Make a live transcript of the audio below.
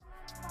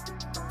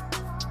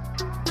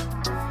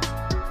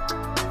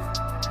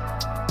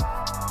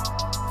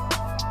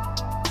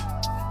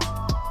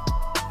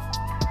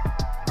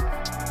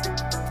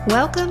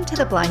Welcome to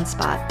The Blind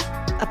Spot,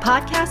 a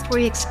podcast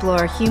where we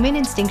explore human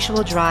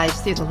instinctual drives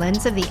through the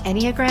lens of the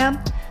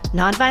Enneagram,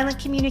 nonviolent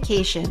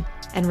communication,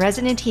 and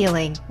resonant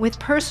healing with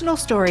personal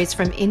stories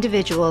from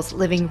individuals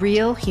living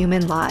real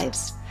human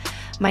lives.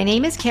 My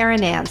name is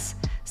Karen Nance,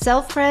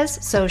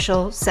 self-pres,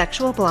 social,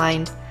 sexual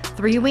blind,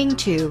 3-wing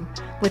 2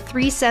 with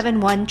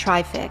 371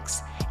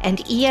 trifix and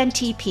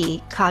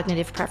ENTP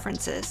cognitive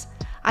preferences.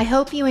 I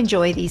hope you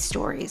enjoy these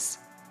stories.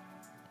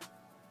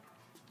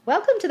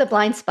 Welcome to The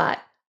Blind Spot.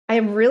 I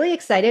am really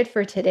excited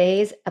for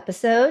today's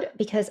episode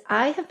because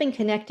I have been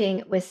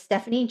connecting with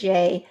Stephanie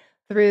J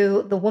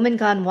through the Woman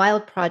Gone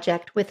Wild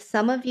project, with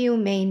some of you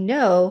may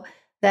know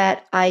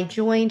that I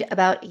joined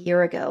about a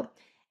year ago.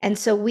 And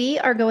so we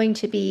are going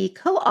to be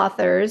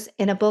co-authors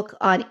in a book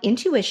on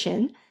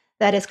intuition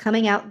that is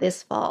coming out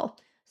this fall.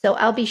 So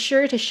I'll be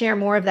sure to share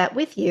more of that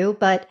with you,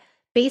 but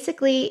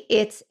basically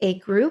it's a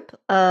group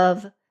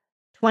of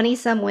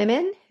 20-some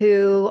women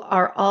who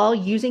are all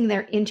using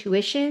their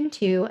intuition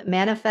to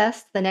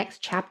manifest the next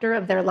chapter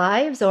of their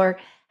lives, or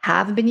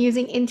have been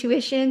using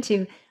intuition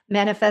to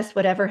manifest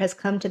whatever has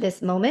come to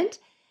this moment.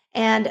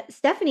 And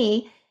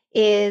Stephanie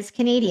is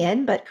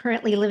Canadian, but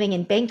currently living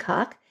in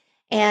Bangkok.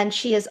 And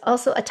she is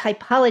also a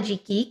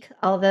typology geek,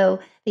 although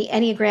the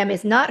Enneagram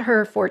is not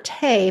her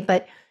forte,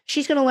 but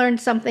she's going to learn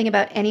something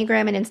about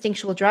Enneagram and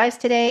instinctual drives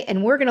today.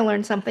 And we're going to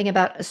learn something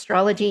about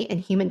astrology and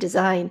human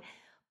design.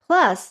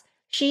 Plus,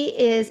 she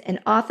is an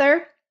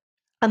author,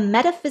 a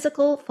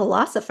metaphysical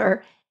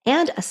philosopher,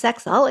 and a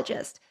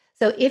sexologist.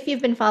 So if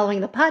you've been following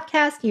the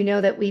podcast, you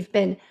know that we've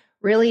been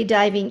really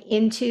diving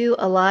into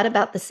a lot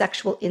about the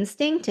sexual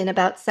instinct and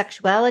about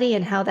sexuality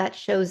and how that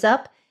shows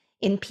up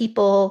in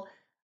people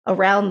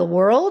around the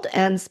world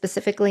and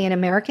specifically in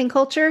American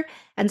culture.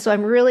 And so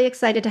I'm really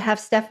excited to have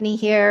Stephanie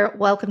here.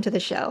 Welcome to the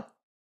show.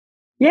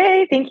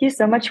 Yay, thank you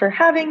so much for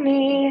having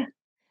me.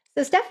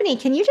 So Stephanie,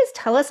 can you just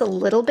tell us a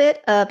little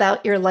bit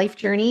about your life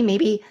journey?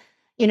 Maybe,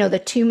 the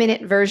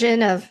 2-minute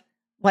version of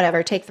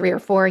whatever, take 3 or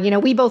 4.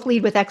 We both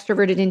lead with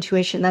extroverted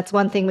intuition. That's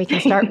one thing we can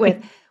start with,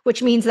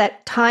 which means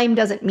that time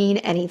doesn't mean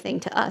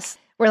anything to us.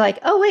 We're like,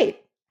 oh,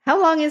 wait,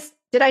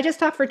 did I just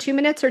talk for 2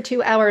 minutes or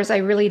 2 hours? I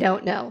really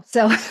don't know.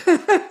 So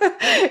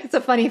it's a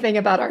funny thing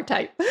about our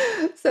type.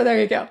 So there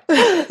you go.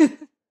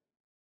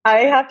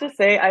 I have to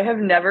say, I have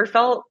never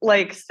felt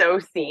like so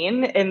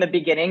seen in the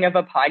beginning of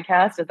a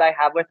podcast as I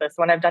have with this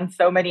one. I've done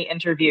so many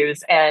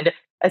interviews, and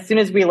as soon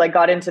as we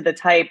got into the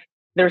type,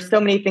 there's so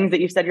many things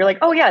that you said. You're like,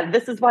 oh yeah,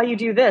 this is why you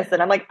do this.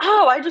 And I'm like,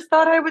 oh, I just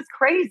thought I was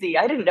crazy.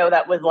 I didn't know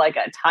that was like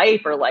a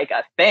type or like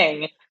a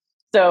thing.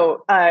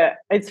 So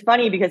it's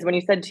funny because when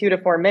you said 2 to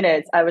 4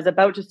 minutes, I was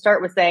about to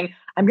start with saying,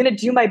 I'm going to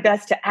do my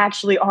best to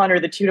actually honor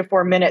the 2 to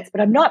 4 minutes,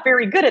 but I'm not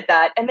very good at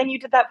that. And then you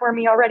did that for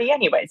me already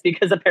anyways,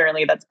 because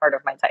apparently that's part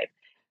of my type.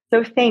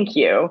 So thank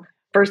you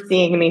for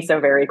seeing me so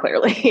very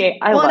clearly.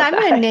 I love that. And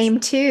I'm going to name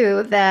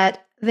too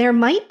that there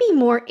might be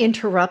more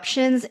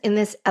interruptions in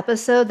this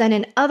episode than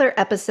in other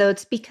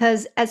episodes,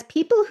 because as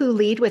people who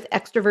lead with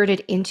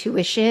extroverted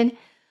intuition,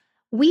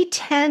 we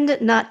tend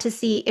not to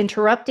see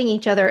interrupting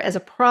each other as a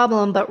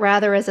problem, but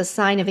rather as a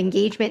sign of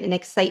engagement and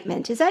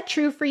excitement. Is that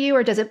true for you,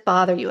 or does it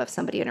bother you if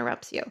somebody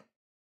interrupts you?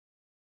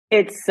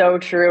 It's so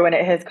true. And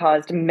it has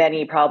caused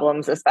many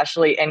problems,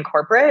 especially in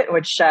corporate,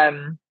 which,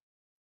 I'm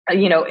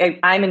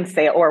in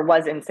sales, or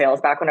was in sales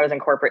back when I was in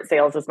corporate.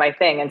 Sales is my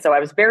thing. And so I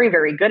was very,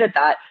 very good at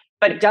that.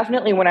 But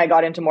definitely when I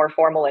got into more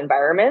formal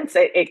environments,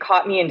 it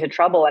caught me into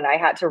trouble, and I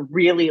had to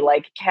really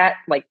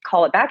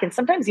call it back. And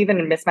sometimes even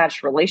in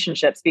mismatched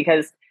relationships,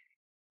 because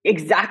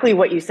exactly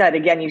what you said,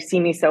 again, you see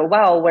me so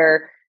well,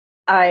 where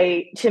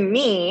to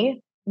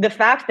me, the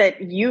fact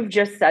that you've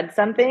just said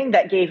something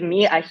that gave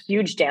me a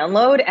huge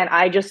download, and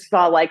I just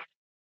saw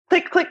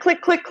click, click,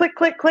 click, click, click,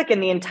 click, click.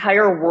 And the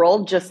entire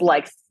world just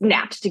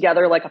snapped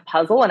together like a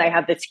puzzle. And I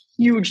have this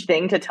huge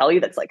thing to tell you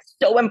that's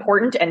so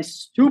important and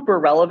super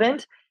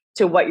relevant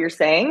to what you're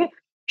saying,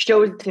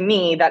 shows to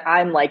me that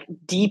I'm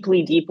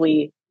deeply,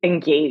 deeply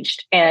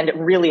engaged and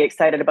really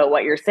excited about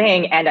what you're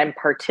saying. And I'm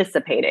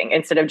participating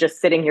instead of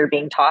just sitting here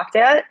being talked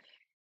at.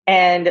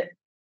 And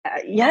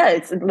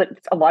it's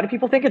a lot of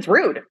people think it's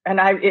rude. And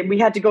I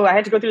had to go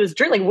through this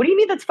journey. What do you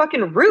mean that's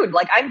fucking rude?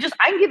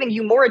 I'm giving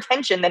you more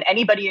attention than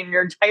anybody in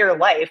your entire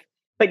life,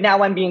 but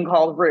now I'm being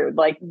called rude.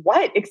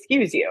 What?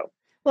 Excuse you.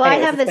 Well,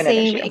 anyways, I have the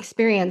same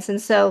experience.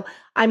 And so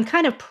I'm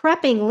kind of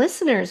prepping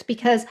listeners,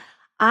 because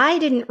I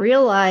didn't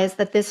realize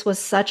that this was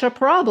such a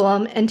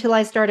problem until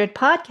I started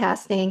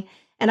podcasting.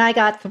 And I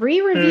got 3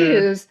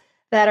 reviews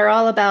that are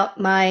all about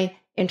my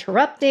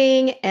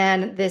interrupting,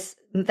 and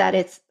that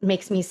it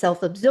makes me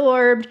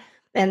self-absorbed,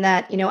 and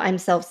that, I'm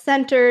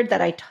self-centered,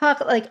 that I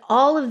talk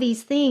all of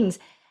these things.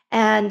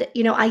 And,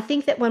 I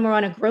think that when we're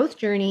on a growth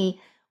journey,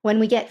 when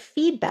we get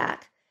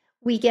feedback,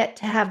 we get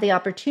to have the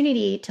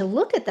opportunity to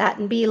look at that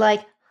and be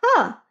like,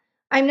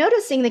 I'm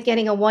noticing that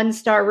getting a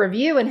 1-star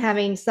review and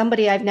having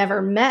somebody I've never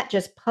met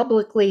just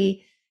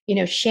publicly,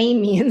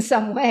 shame me in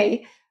some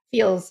way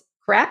feels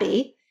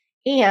crappy.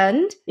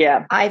 And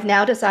Yeah. I've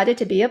now decided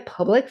to be a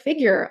public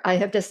figure. I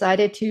have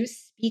decided to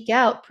speak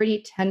out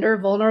pretty tender,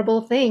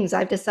 vulnerable things.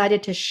 I've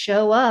decided to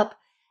show up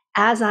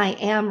as I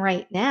am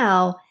right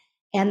now.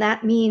 And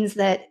that means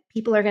that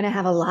people are going to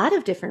have a lot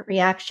of different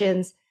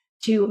reactions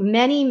to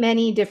many,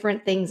 many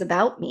different things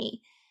about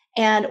me.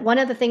 And one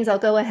of the things I'll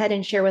go ahead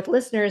and share with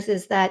listeners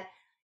is that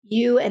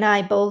you and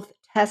I both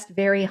test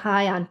very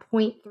high on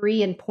point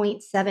 0.3 and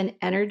point 0.7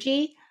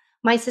 energy.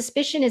 My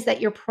suspicion is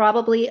that you're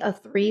probably a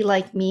 3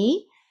 like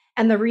me.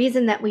 And the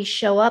reason that we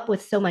show up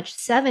with so much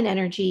 7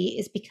 energy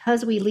is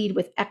because we lead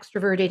with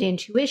extroverted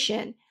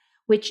intuition,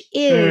 which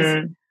is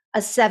Mm.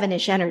 a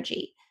 7-ish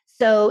energy.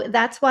 So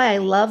that's why I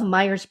love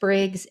Myers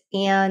Briggs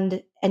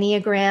and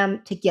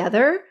Enneagram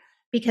together,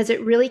 because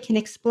it really can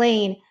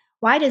explain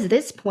why does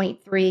this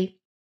point 0.3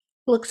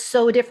 looks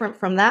so different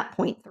from that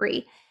point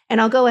 0.3. And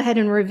I'll go ahead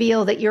and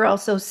reveal that you're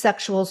also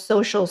sexual,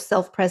 social,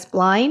 self-pres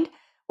blind,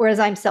 whereas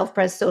I'm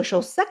self-pres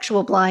social,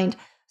 sexual blind.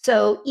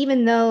 So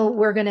even though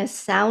we're going to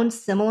sound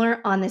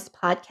similar on this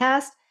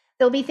podcast,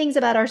 there'll be things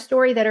about our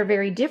story that are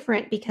very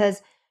different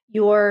because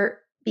you're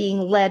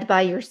being led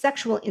by your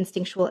sexual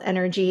instinctual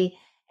energy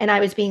and I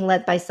was being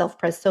led by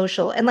self-pres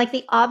social. And like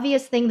the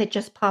obvious thing that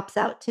just pops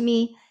out to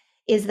me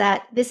is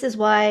that this is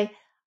why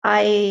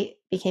I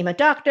became a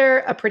doctor,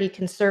 a pretty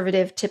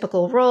conservative,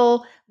 typical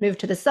role, moved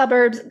to the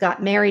suburbs,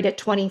 got married at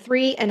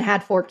 23, and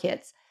had 4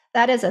 kids.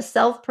 That is a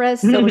self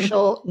pres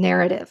social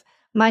narrative.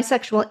 My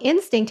sexual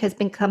instinct has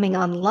been coming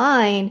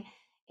online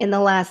in the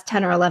last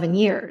 10 or 11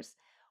 years.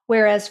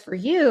 Whereas for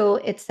you,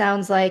 it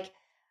sounds like,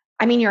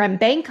 I mean, you're in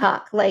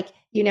Bangkok, like,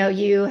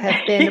 you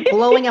have been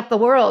blowing up the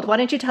world. Why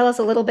don't you tell us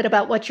a little bit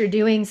about what you're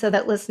doing so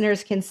that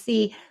listeners can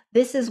see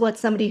this is what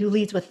somebody who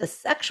leads with the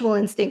sexual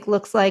instinct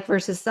looks like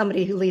versus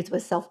somebody who leads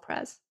with self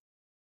pres?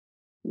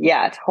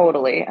 Yeah,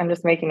 totally. I'm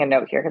just making a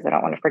note here because I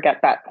don't want to forget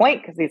that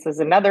point because this is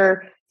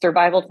another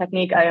survival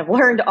technique I have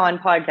learned on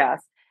podcasts.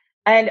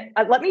 And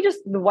let me just,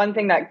 the one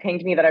thing that came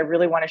to me that I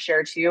really want to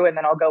share too, and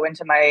then I'll go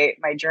into my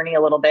journey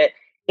a little bit,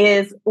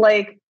 is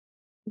like,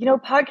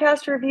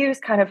 podcast reviews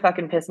kind of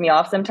fucking piss me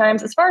off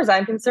sometimes. As far as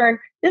I'm concerned,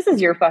 this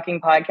is your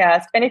fucking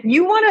podcast. And if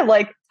you want to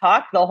like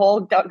talk the whole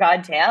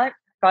goddamn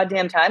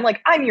time,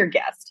 like I'm your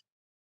guest.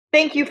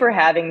 Thank you for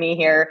having me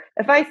here.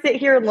 If I sit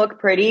here and look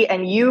pretty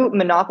and you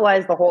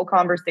monopolize the whole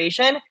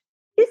conversation,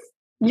 it's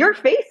your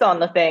face on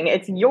the thing.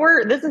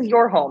 This is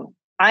your home.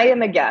 I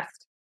am a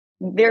guest.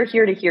 They're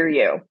here to hear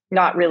you,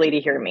 not really to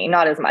hear me,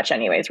 not as much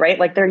anyways, right?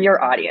 Like they're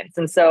your audience.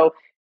 And so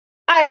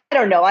I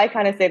don't know. I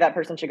kind of say that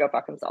person should go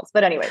fuck themselves.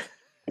 But anyways,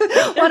 Well,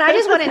 I this just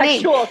is want to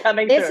name sexual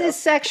coming this through. is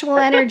sexual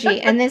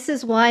energy. And this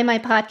is why my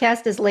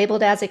podcast is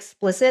labeled as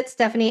explicit.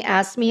 Stephanie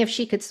asked me if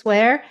she could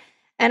swear.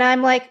 And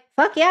I'm like,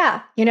 fuck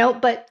yeah,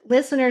 but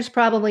listeners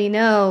probably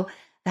know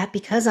that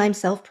because I'm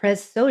self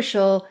pres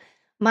social,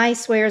 my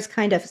swears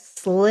kind of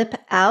slip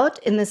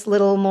out in this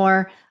little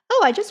more,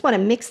 oh, I just want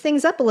to mix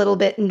things up a little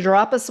bit and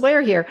drop a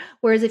swear here.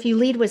 Whereas if you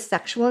lead with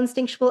sexual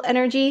instinctual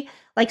energy,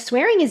 like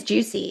swearing is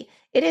juicy,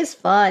 it is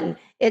fun.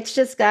 It's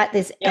just got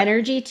this Yep.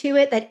 energy to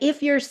it that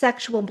if you're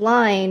sexual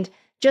blind,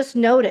 just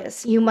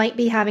notice you might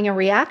be having a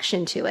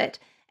reaction to it.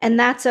 And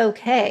that's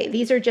okay.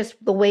 These are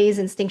just the ways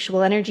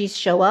instinctual energies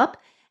show up.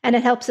 And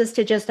it helps us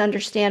to just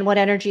understand what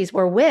energies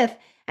we're with.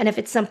 And if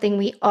it's something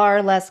we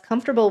are less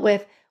comfortable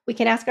with, we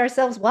can ask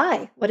ourselves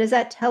why. What is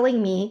that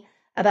telling me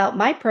about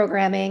my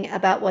programming,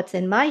 about what's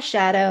in my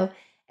shadow?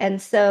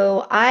 And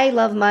so I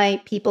love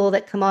my people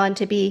that come on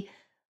to be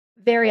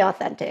very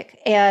authentic.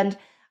 And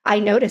I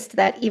noticed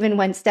that even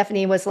when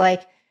Stephanie was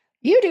like,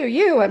 you do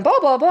you and blah,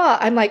 blah, blah,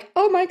 I'm like,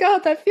 oh my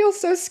God, that feels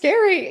so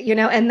scary,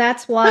 and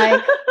that's why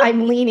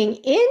I'm leaning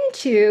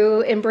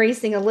into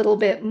embracing a little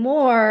bit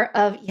more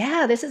of,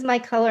 yeah, this is my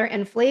color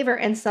and flavor.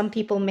 And some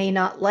people may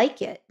not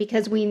like it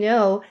because we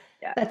know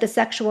Yeah. that the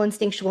sexual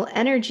instinctual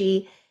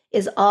energy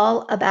is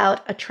all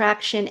about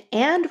attraction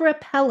and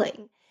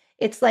repelling.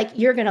 It's like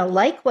you're going to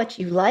like what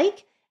you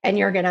like and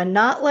you're going to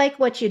not like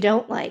what you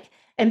don't like.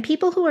 And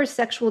people who are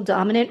sexual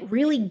dominant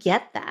really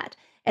get that.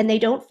 And they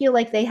don't feel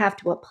like they have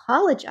to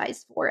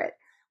apologize for it.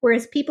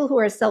 Whereas people who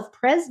are self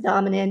pres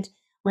dominant,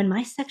 when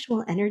my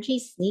sexual energy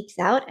sneaks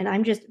out and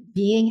I'm just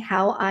being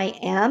how I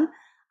am,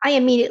 I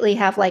immediately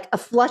have like a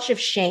flush of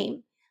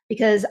shame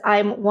because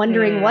I'm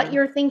wondering what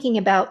you're thinking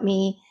about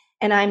me.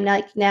 And I'm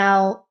like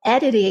now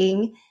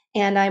editing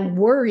and I'm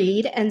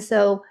worried. And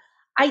so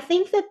I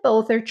think that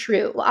both are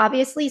true.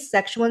 Obviously,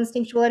 sexual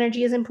instinctual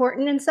energy is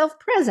important and self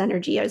pres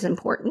energy is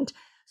important.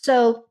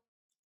 So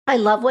I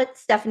love what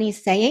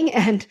Stephanie's saying,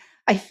 and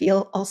I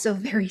feel also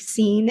very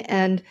seen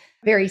and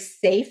very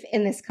safe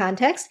in this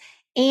context.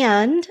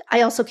 And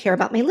I also care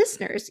about my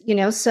listeners.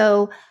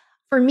 So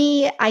for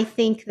me, I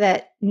think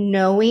that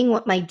knowing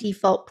what my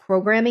default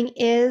programming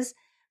is,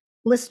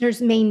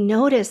 listeners may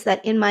notice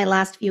that in my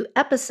last few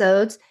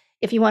episodes,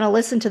 if you want to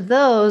listen to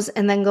those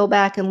and then go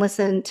back and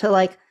listen to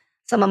like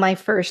some of my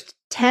first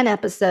 10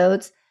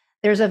 episodes,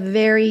 there's a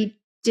very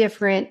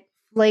different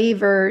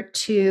flavor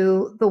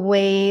to the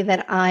way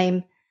that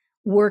I'm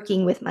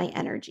working with my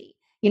energy.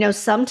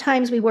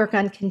 Sometimes we work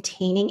on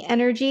containing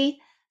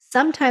energy.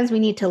 sometimes we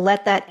need to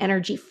let that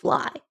energy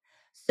fly.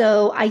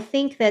 So I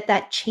think that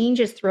that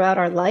changes throughout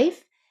our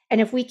life. And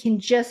if we can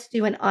just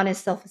do an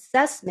honest self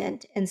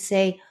assessment and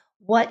say,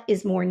 what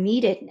is more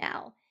needed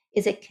now?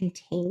 Is it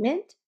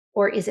containment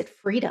or is it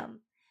freedom?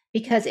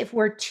 Because if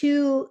we're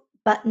too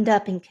buttoned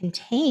up and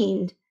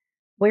contained,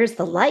 where's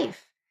the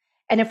life?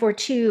 And if we're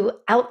too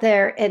out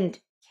there and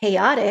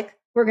chaotic,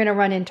 we're going to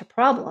run into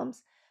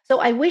problems. So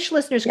I wish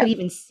listeners could Yeah.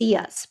 even see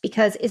us,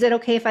 because is it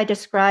okay if I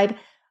describe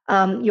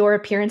your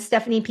appearance,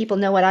 Stephanie? People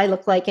know what I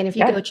look like. And if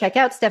you go Yeah. check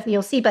out Stephanie,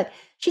 you'll see, but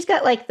she's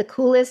got like the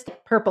coolest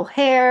purple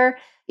hair.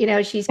 You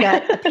know, she's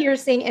got a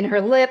piercing in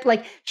her lip.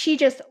 Like she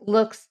just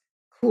looks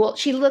cool.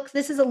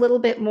 This is a little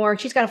bit more,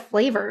 she's got a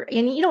flavor.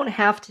 And you don't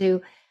have to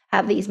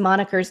have these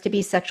monikers to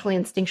be sexually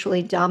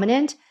instinctually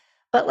dominant.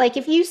 But like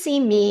if you see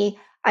me,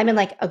 I'm in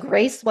like a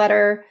gray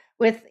sweater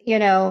with,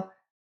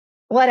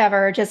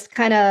 whatever, just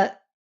kind of,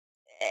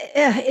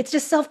 it's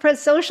just self-pres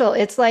social.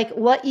 It's like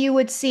what you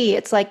would see.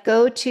 It's like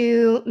go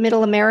to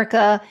middle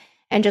America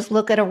and just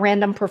look at a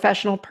random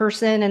professional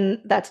person,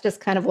 and that's just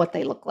kind of what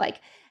they look like.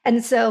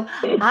 And so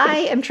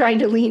I am trying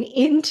to lean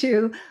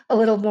into a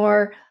little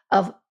more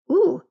of,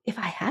 ooh, if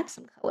I had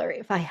some color,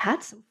 if I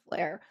had some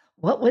flair,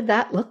 what would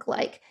that look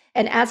like?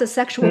 And as a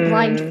sexual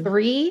blind Mm.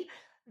 three,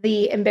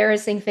 the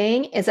embarrassing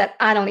thing is that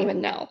I don't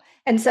even know.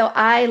 And so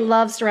I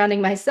love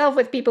surrounding myself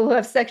with people who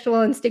have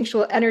sexual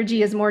instinctual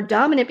energy as more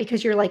dominant,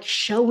 because you're like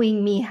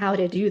showing me how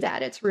to do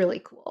that. It's really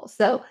cool.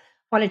 So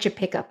why don't you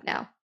pick up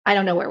now? I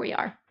don't know where we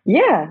are.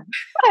 Yeah.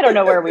 I don't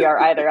know where we are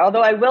either.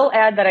 Although I will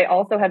add that I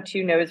also have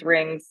 2 nose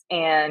rings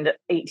and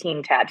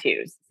 18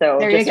 tattoos. So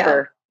There you just go.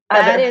 for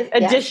That other is,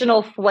 yes.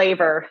 additional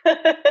flavor.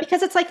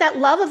 Because it's like that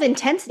love of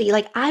intensity.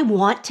 Like I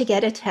want to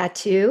get a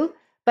tattoo,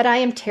 but I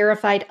am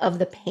terrified of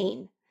the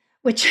pain,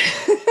 which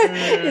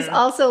is Mm.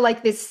 also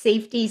like this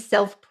safety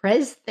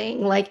self-pres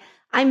thing. Like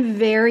I'm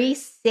very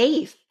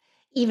safe,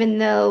 even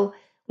though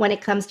when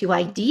it comes to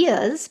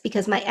ideas,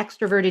 because my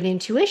extroverted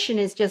intuition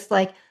is just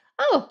like,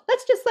 oh,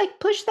 let's just like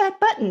push that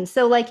button.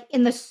 So like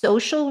in the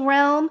social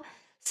realm,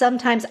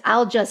 sometimes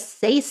I'll just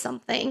say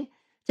something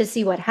to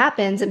see what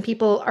happens, and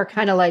people are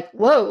kind of like,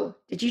 whoa,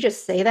 did you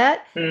just say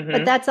that? But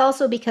Hmm. that's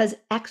also because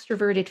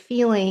extroverted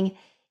feeling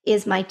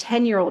is my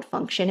 10-year-old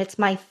function. It's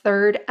my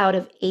third out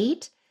of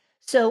eight.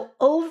 So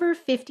over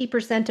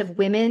 50% of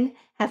women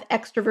have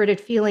extroverted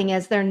feeling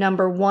as their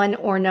number one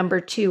or number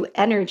two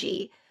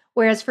energy.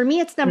 Whereas for me,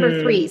 it's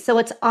number three. Mm. So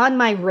it's on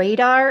my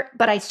radar,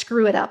 but I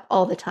screw it up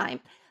all the time.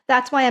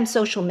 That's why I'm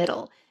social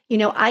middle.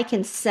 I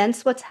can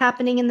sense what's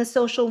happening in the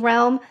social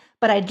realm,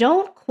 but I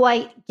don't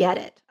quite get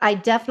it. I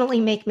definitely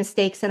make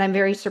mistakes, and I'm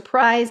very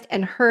surprised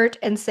and hurt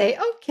and say,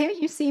 oh,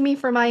 can't you see me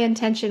for my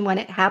intention when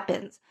it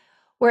happens?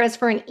 Whereas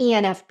for an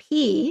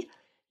ENFP,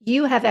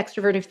 you have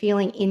extroverted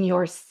feeling in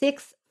your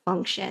sixth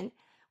function,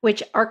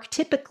 which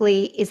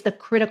archetypically is the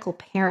critical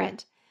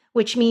parent,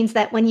 which means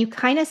that when you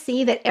kind of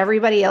see that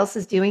everybody else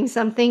is doing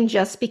something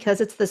just because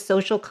it's the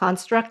social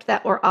construct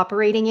that we're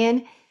operating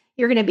in,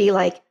 you're going to be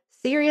like,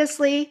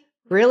 seriously?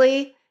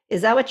 Really?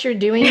 Is that what you're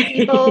doing,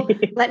 people?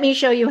 Let me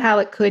show you how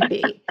it could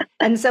be.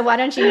 And so why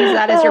don't you use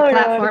that as your Oh God.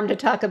 platform to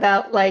talk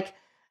about like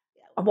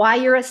why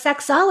you're a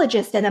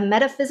sexologist and a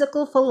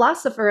metaphysical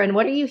philosopher, and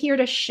what are you here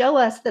to show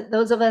us that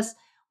those of us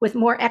with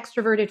more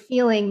extroverted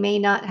feeling may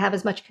not have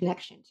as much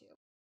connection to?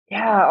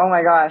 Yeah. Oh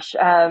my gosh.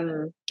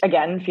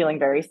 Again, feeling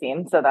very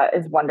seen. So that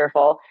is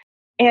wonderful.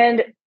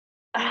 And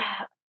uh,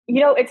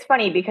 it's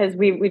funny because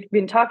we've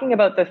been talking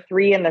about the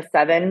 3 and the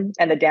 7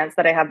 and the dance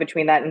that I have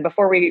between that. And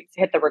before we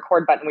hit the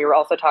record button, we were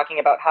also talking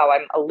about how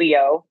I'm a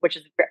Leo, which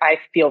is I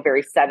feel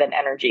very 7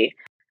 energy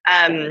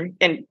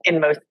in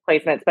most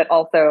placements, but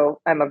also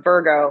I'm a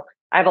Virgo.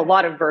 I have a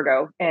lot of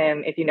Virgo.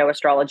 And if you know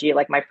astrology,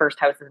 like my first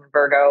house is in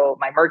Virgo,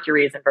 my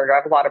Mercury is in Virgo. I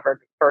have a lot of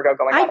Virgo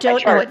going I on in my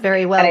don't know it chart.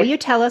 very And well. Will you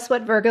tell us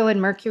what Virgo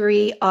and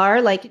Mercury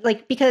are?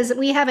 Like because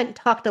we haven't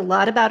talked a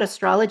lot about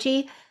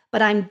astrology,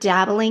 but I'm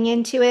dabbling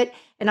into it.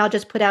 And I'll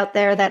just put out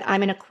there that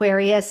I'm an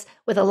Aquarius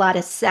with a lot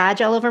of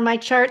Sag all over my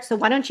chart. So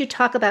why don't you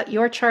talk about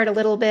your chart a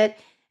little bit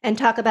and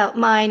talk about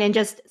mine, and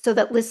just so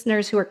that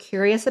listeners who are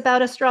curious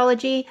about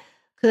astrology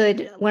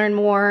could learn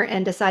more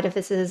and decide if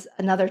this is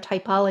another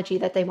typology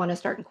that they want to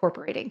start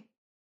incorporating.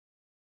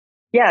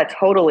 Yeah,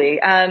 totally.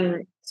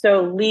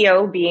 So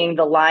Leo being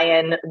the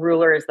lion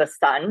ruler is the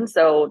sun.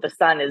 So the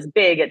sun is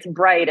big, it's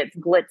bright, it's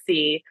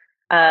glitzy.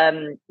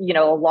 A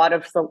lot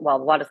of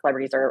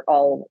celebrities are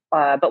all,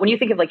 but when you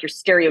think of like your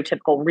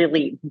stereotypical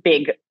really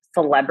big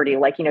celebrity,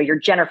 like, your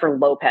Jennifer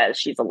Lopez,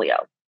 she's a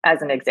Leo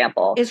as an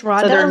example. Is So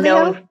Rhonda a they're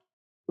Leo? known,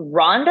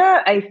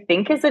 Rhonda, I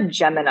think is a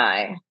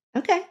Gemini,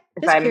 Okay,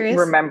 if just I'm curious.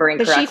 remembering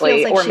Because she feels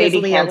correctly, like or she has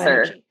maybe Leo Cancer.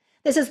 energy.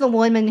 This is the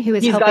woman who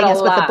is She's got helping a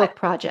us with the lot. book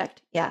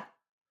project. Yeah.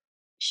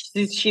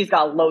 She's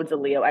got loads of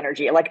Leo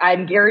energy. Like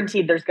I'm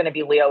guaranteed there's going to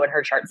be Leo in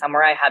her chart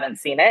somewhere. I haven't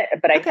seen it,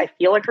 but I Okay.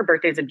 feel like her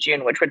birthday's in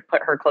June, which would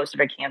put her closer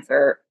to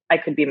Cancer. I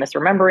could be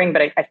misremembering,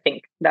 but I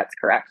think that's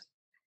correct.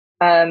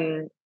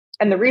 And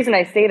the reason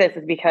I say this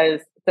is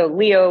because so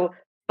Leo,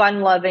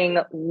 fun loving,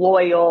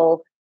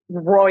 loyal,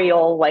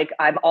 royal, like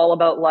I'm all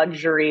about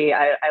luxury.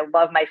 I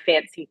love my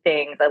fancy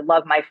things. I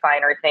love my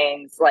finer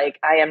things. Like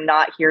I am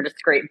not here to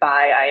scrape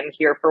by. I am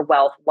here for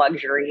wealth,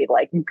 luxury,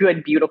 like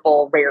good,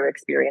 beautiful, rare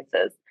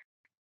experiences.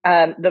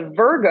 The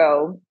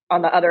Virgo,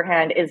 on the other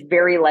hand, is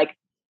very like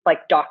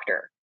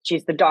doctor.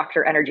 She's the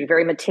doctor energy,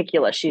 very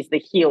meticulous. She's the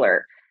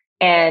healer.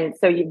 And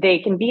so they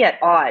can be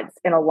at odds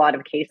in a lot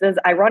of cases.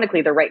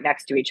 Ironically, they're right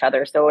next to each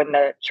other. So in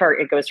the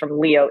chart, it goes from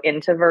Leo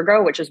into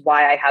Virgo, which is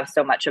why I have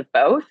so much of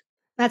both.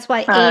 That's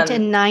why 8 Um,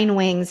 and 9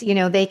 wings,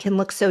 they can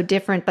look so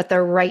different, but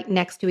they're right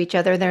next to each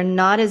other. They're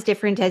not as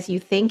different as you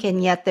think,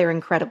 and yet they're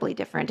incredibly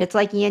different. It's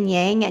like yin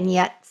yang, and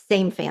yet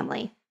same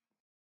family.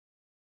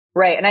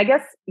 right. And I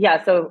guess,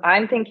 yeah, so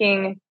I'm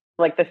thinking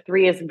like the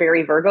 3 is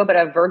very Virgo, but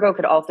a Virgo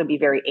could also be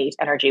very 8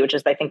 energy, which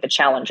is, I think, the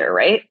challenger,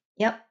 right?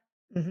 Yep.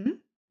 Hmm.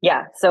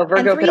 Yeah. So And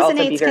Virgo could threes and also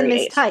be eights can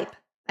very 8. mistype.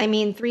 I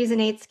mean, threes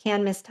and eights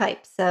can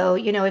mistype. So,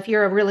 if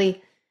you're a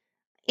really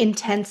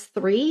intense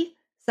 3,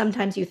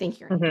 sometimes you think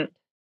you're an Mhm. 8.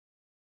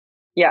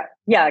 Yeah,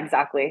 yeah,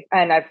 exactly.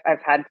 And I've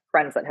had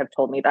friends that have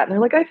told me that, and they're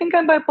like, "I think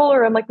I'm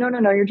bipolar." I'm like, "No, no,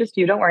 no, you're just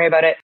you. Don't worry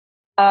about it."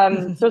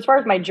 So as far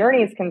as my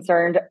journey is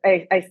concerned,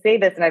 I say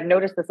this, and I've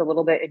noticed this a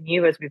little bit in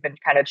you as we've been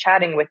kind of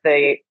chatting with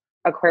the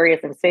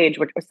Aquarius and Sage,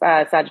 which was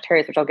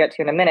Sagittarius, which I'll get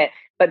to in a minute.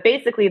 But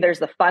basically, there's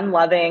the fun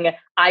loving.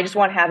 I just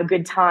want to have a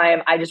good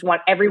time. I just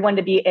want everyone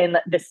to be in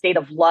the state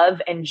of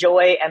love and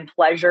joy and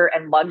pleasure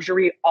and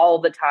luxury all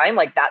the time.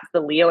 Like that's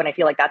the Leo, and I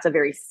feel like that's a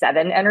very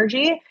 7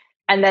 energy.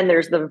 And then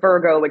there's the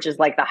Virgo, which is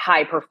like the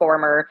high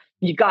performer.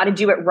 You got to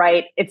do it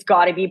right. It's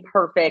got to be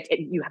perfect.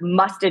 You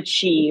must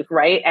achieve,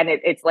 right? And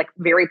it's like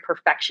very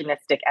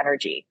perfectionistic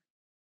energy.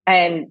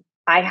 And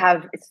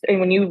and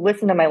when you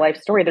listen to my life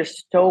story,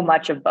 there's so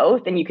much of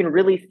both. And you can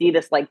really see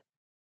this like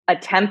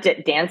attempt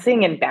at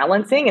dancing and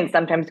balancing and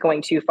sometimes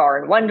going too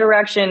far in one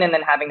direction and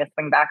then having to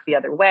swing back the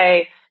other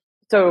way.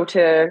 So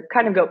to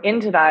kind of go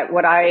into that,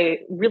 what I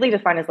really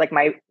define as like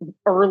my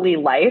early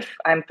life,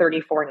 I'm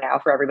 34 now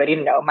for everybody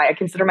to know. I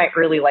consider my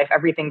early life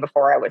everything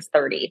before I was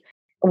 30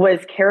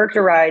 was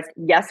characterized,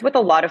 yes, with a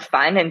lot of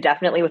fun and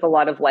definitely with a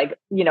lot of like,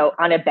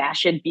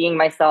 unabashed being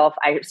myself.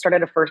 I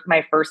started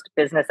my first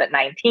business at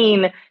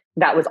 19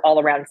 that was all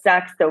around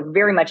sex. So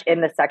very much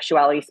in the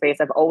sexuality space.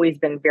 I've always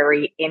been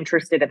very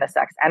interested in the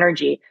sex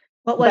energy,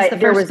 What was but the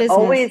there first was business?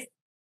 always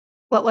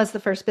What was the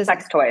first business?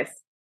 sex toys.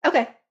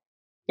 Okay.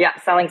 Yeah,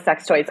 selling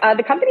sex toys.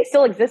 The company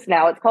still exists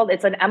now.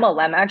 It's an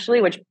MLM actually,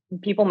 which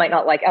people might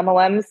not like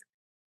MLMs.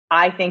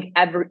 I think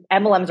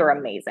MLMs are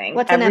amazing.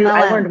 What's an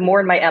I learned MLM? more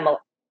in my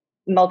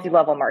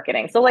multi-level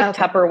marketing. So like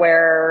Okay.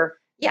 Tupperware,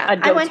 Yeah, a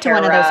I went to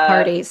one of those doTERRA.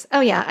 parties. Oh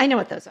yeah, I know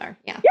what those are.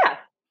 Yeah. Yeah,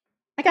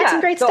 I got some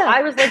yeah. great So stuff.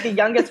 I was like the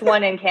youngest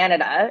one in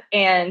Canada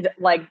and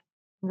like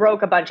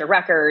broke a bunch of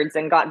records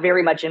and got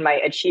very much in my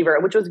achiever,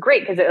 which was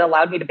great because it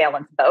allowed me to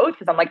balance both.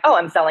 Because I'm like, oh,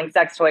 I'm selling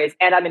sex toys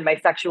and I'm in my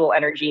sexual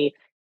energy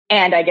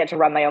and I get to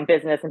run my own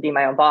business and be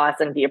my own boss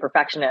and be a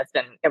perfectionist.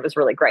 And it was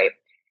really great.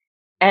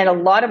 And a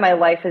lot of my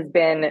life has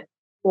been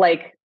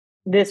like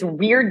this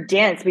weird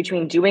dance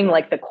between doing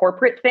like the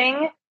corporate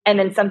thing and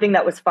then something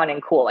that was fun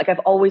and cool. Like I've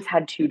always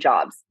had 2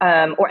 jobs,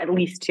 or at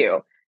least 2.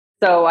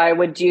 So I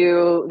would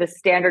do the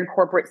standard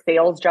corporate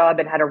sales job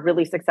and had a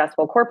really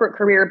successful corporate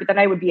career, but then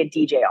I would be a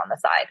DJ on the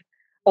side.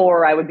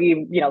 Or I would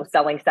be,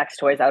 selling sex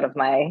toys out of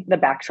the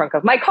back trunk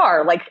of my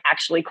car, like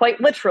actually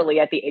quite literally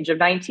at the age of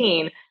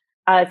 19.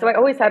 So I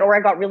always had, or I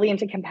got really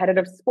into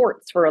competitive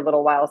sports for a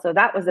little while. So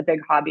that was a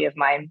big hobby of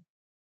mine.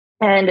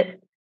 And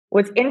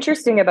what's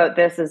interesting about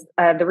this is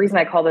the reason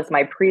I call this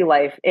my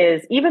pre-life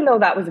is even though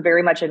that was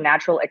very much a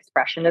natural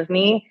expression of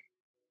me,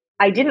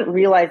 I didn't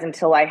realize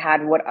until I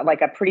had what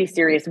like a pretty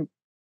serious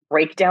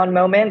breakdown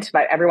moment.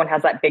 But everyone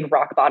has that big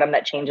rock bottom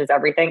that changes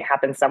everything. It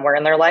happens somewhere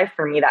in their life.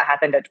 For me, that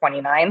happened at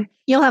 29.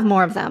 You'll have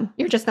more of them.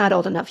 You're just not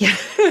old enough yet.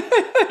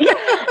 Yeah,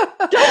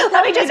 don't Let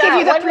tell me me just give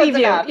you that. the One was preview.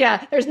 enough.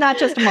 Yeah, there's not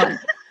just one.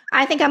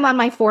 I think I'm on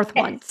my 4th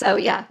one. So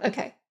yeah,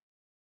 okay.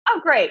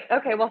 Oh, great.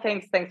 Okay. Well,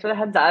 thanks. Thanks for the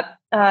heads up.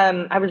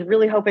 I was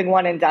really hoping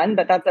one and done,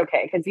 but that's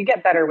okay because you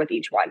get better with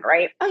each one,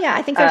 right? Oh yeah,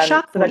 I think there's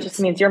shock So that just points.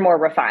 means you're more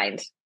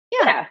refined.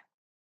 Yeah. Yeah.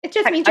 It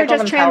just Heck, means I you're call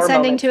just them power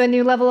transcending moments. to a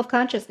new level of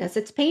consciousness.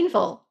 It's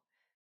painful.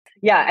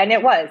 Yeah, and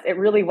it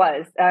really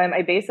was.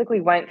 I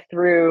basically went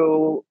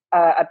through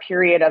a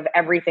period of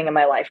everything in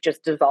my life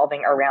just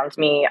dissolving around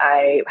me.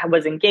 I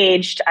was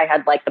engaged. I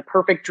had like the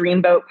perfect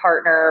dreamboat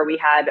partner. We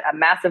had a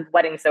massive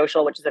wedding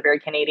social, which is a very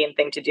Canadian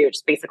thing to do.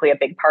 It's basically a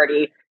big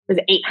party. There's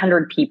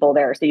 800 people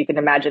there, so you can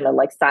imagine the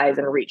like size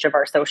and reach of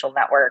our social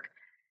network.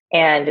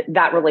 And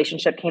that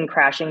relationship came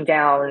crashing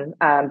down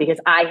because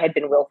I had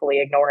been willfully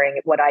ignoring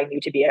what I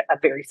knew to be a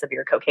very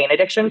severe cocaine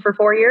addiction for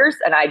 4 years.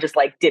 And I just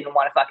like didn't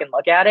want to fucking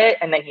look at it.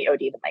 And then he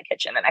OD'd in my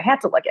kitchen and I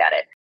had to look at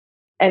it.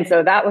 And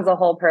so that was a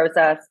whole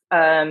process.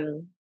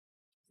 There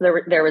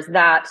was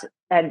that.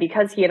 And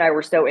because he and I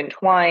were so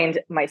entwined,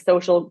 my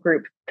social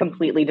group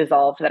completely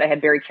dissolved that I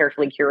had very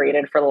carefully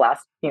curated for the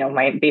last,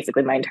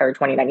 basically my entire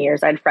 29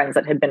 years. I had friends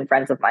that had been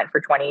friends of mine for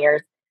 20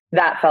 years.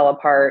 That fell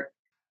apart.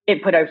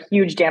 It put a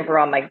huge damper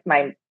on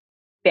my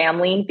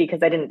family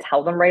because I didn't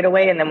tell them right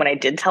away. And then when I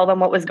did tell them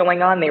what was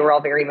going on, they were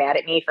all very mad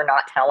at me for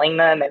not telling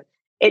them. And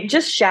it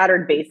just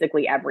shattered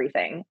basically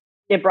everything.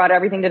 It brought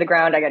everything to the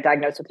ground. I got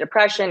diagnosed with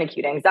depression,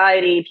 acute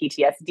anxiety,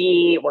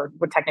 PTSD, or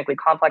technically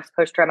complex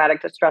post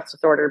traumatic stress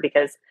disorder,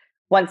 because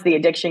once the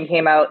addiction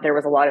came out, there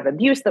was a lot of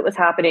abuse that was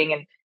happening.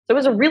 And so it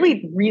was a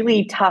really,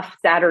 really tough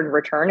Saturn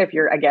return. If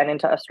you're again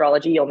into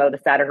astrology, you'll know the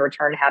Saturn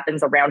return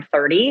happens around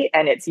 30,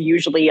 and it's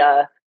usually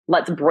a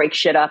let's break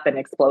shit up and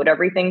explode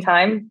everything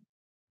time.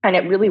 And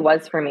it really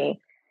was for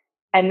me.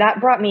 And that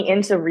brought me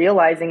into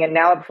realizing, and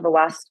now for the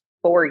last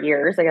 4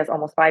 years, I guess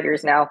almost 5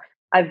 years now,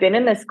 I've been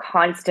in this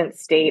constant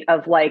state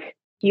of like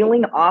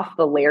peeling off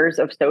the layers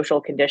of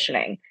social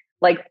conditioning.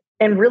 Like,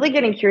 and really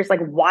getting curious,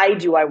 like, why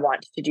do I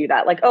want to do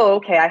that? Like, oh,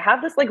 okay, I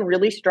have this like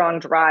really strong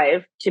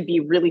drive to be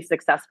really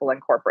successful in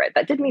corporate.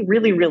 That did me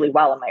really, really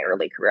well in my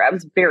early career. I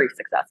was very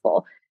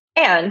successful.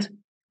 And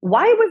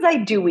why was I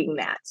doing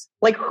that?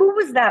 Like, who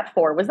was that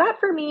for? Was that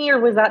for me, or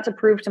was that to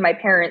prove to my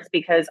parents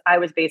because I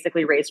was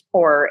basically raised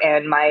poor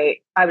and I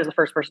was the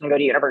first person to go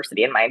to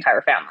university in my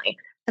entire family?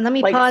 And let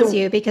me Like, pause so,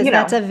 you because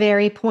that's a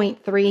very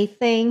point three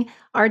thing.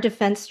 Our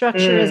defense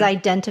structure is mm,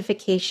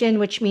 identification,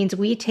 which means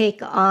we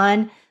take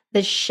on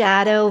the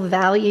shadow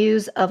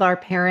values of our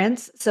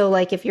parents. So,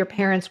 like, if your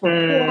parents were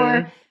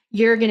poor, mm,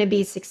 you're going to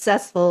be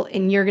successful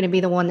and you're going to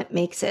be the one that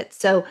makes it.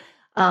 So,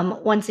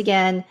 once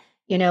again,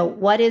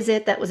 what is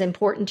it that was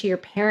important to your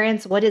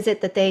parents? What is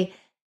it that they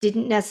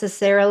didn't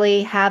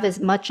necessarily have as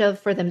much of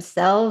for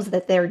themselves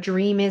that their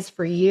dream is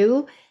for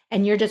you?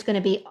 And you're just going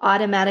to be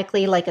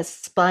automatically like a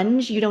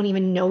sponge. You don't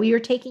even know you're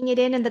taking it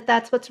in and that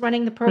that's what's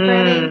running the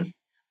programming. mm,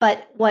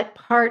 But what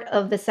part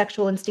of the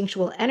sexual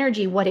instinctual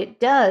energy, what it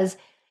does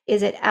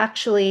is it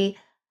actually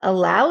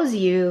allows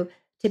you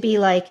to be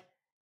like,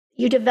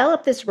 you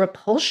develop this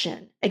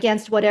repulsion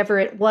against whatever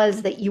it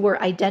was that you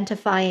were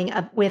identifying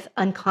with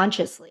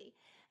unconsciously.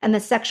 And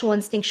the sexual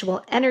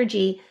instinctual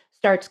energy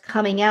starts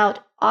coming out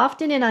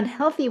often in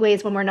unhealthy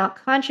ways when we're not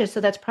conscious. So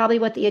that's probably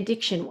what the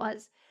addiction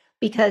was,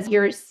 because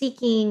you're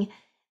seeking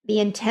the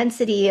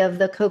intensity of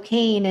the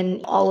cocaine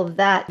and all of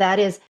that. That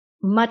is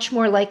much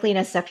more likely in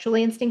a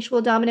sexually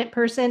instinctual dominant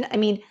person. I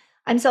mean,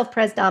 I'm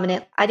self-pres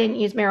dominant. I didn't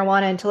use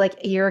marijuana until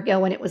like a year ago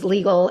when it was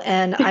legal,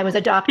 and I was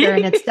a doctor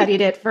and had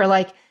studied it for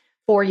like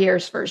 4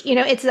 years first.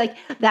 It's like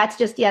that's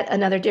just yet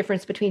another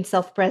difference between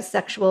self-pres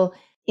sexual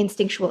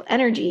instinctual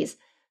energies.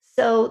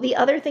 So the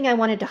other thing I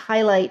wanted to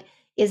highlight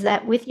is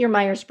that with your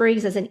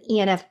Myers-Briggs as an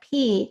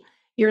ENFP,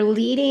 you're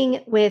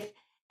leading with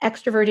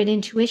extroverted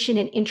intuition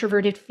and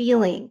introverted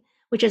feeling,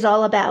 which is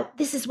all about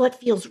this is what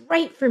feels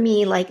right for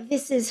me. Like,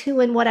 this is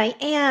who and what I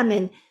am.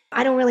 And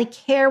I don't really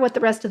care what the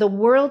rest of the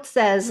world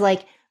says.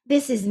 Like,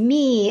 this is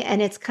me.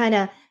 And it's kind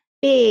of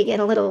big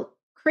and a little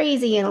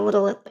crazy and a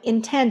little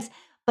intense.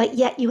 But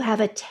yet you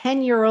have a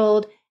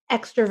 10-year-old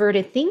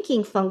extroverted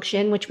thinking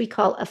function, which we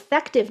call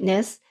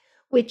effectiveness,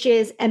 which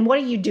is, and what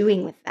are you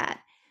doing with that?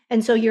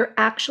 And so you're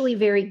actually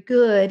very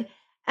good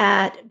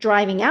at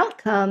driving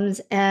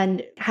outcomes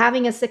and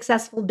having a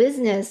successful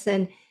business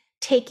and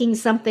taking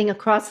something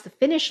across the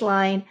finish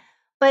line,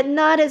 but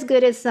not as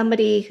good as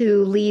somebody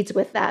who leads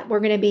with that.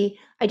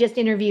 I just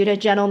interviewed a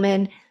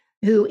gentleman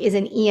who is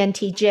an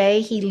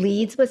ENTJ. He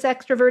leads with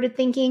extroverted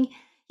thinking.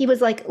 He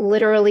was like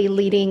literally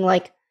leading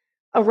like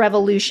a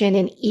revolution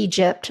in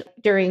Egypt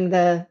during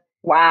the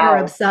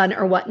Arab wow. Sun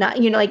or whatnot.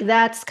 Like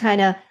that's kind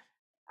of,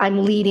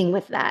 I'm leading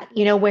with that,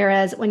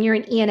 whereas when you're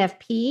an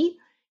ENFP,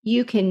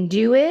 you can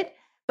do it,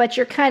 but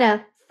your kind of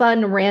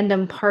fun,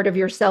 random part of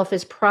yourself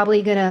is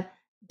probably going to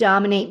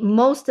dominate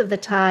most of the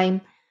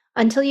time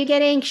until you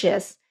get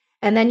anxious.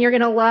 And then you're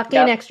going to lock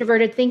in Yep.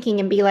 extroverted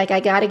thinking and be like, I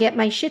got to get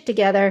my shit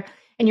together.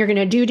 And you're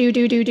going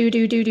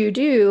to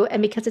do.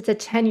 And because it's a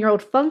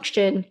 10-year-old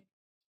function,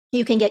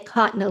 you can get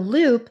caught in a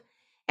loop,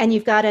 and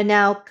you've got to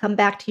now come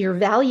back to your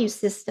value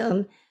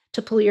system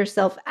to pull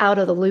yourself out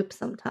of the loop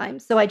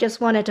sometimes. So I just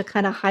wanted to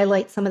kind of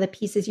highlight some of the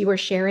pieces you were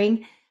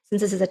sharing,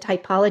 since this is a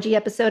typology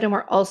episode and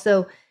we're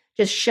also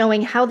just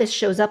showing how this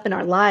shows up in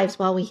our lives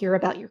while we hear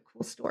about your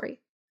cool story.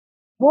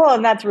 Well,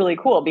 and that's really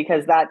cool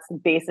because that's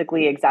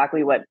basically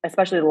exactly what,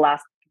 especially the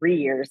last 3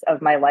 years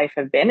of my life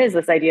have been, is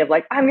this idea of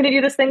like, I'm going to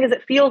do this thing because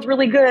it feels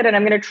really good and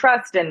I'm going to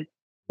trust. And,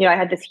 I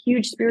had this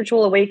huge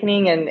spiritual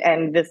awakening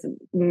and this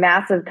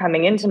massive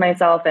coming into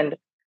myself. And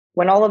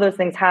when all of those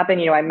things happen,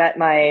 I met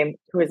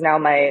who is now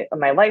my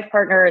life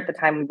partner. At the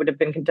time would have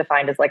been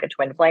defined as like a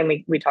twin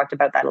flame. We talked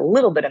about that a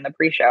little bit in the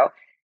pre-show.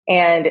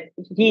 And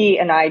he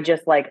and I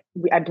just like,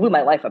 I blew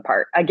my life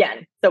apart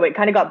again. So it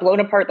kind of got blown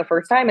apart the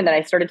first time. And then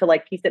I started to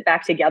like piece it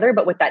back together,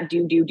 but with that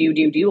do,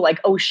 like,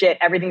 oh shit,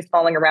 everything's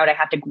falling around. I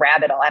have to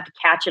grab it all. I have to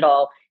catch it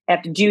all. I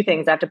have to do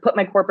things. I have to put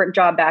my corporate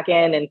job back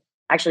in, and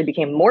actually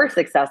became more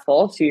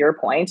successful, to your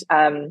point,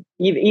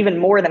 even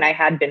more than I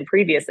had been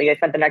previously. I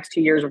spent the next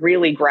 2 years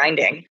really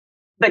grinding,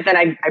 but then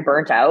I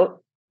burnt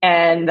out.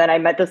 And then I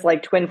met this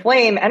like twin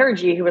flame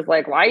energy who was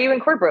like, why are you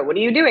in corporate? What are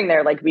you doing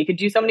there? Like, we could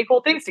do so many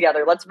cool things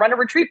together. Let's run a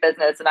retreat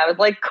business. And I was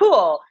like,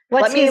 cool.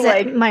 Let What's me his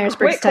like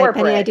Myers-Briggs quit type? Any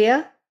corporate.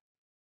 idea?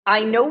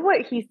 I know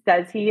what he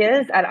says he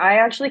is, and I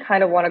actually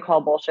kind of want to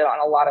call bullshit on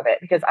a lot of it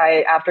because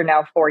after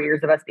now 4 years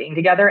of us being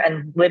together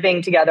and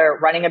living together,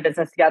 running a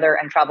business together,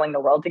 and traveling the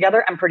world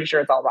together, I'm pretty sure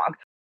it's all wrong.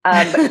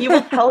 But he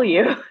will tell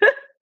you,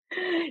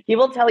 he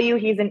will tell you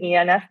he's an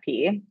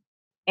ENFP.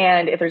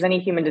 And if there's any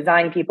human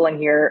design people in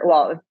here,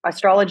 well,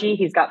 astrology,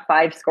 he's got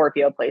 5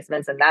 Scorpio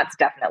placements, and that's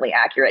definitely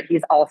accurate.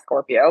 He's all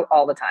Scorpio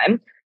all the time.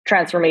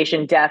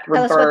 Transformation, death,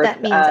 Tell us what rebirth,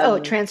 that means. Oh,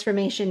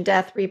 transformation,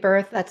 death,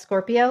 rebirth. That's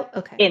Scorpio.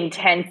 Okay.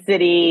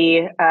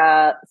 intensity,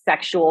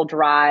 sexual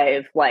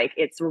drive. Like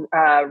it's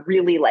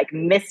really like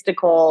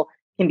mystical,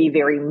 can be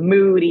very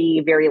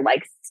moody, very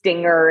like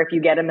stinger. If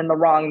you get him in the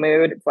wrong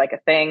mood, it's like a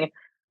thing.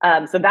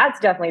 So that's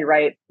definitely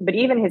right. But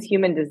even his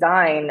human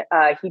design,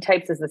 he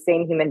types as the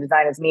same human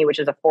design as me, which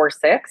is a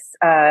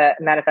 4/6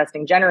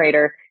 manifesting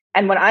generator.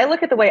 And when I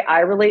look at the way I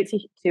relate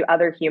to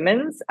other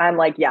humans, I'm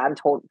like, yeah, I'm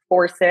told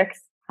 4/6,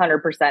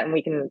 100%. And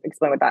we can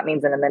explain what that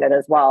means in a minute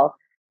as well.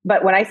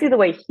 But when I see the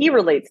way he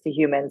relates to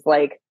humans,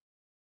 like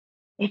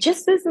it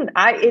just isn't.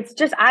 It's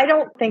just I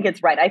don't think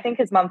it's right. I think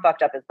his mom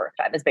fucked up his birth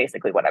time. Is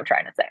basically what I'm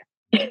trying to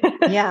say.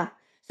 Yeah.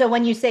 So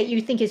when you say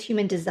you think his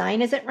human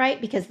design isn't right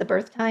because the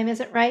birth time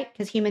isn't right,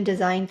 because human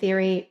design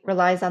theory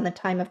relies on the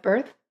time of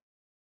birth?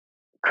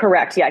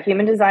 Correct. Yeah.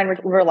 Human design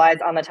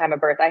relies on the time of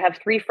birth. I have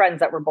 3 friends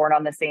that were born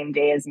on the same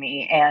day as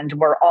me, and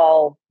we're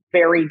all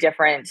very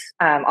different.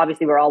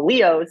 Obviously, we're all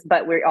Leos,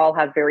 but we all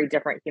have very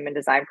different human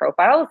design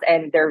profiles,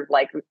 and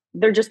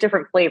they're just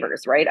different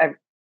flavors, right?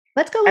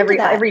 Let's go into Every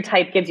that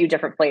type gives you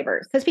different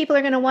flavors. because people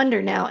are going to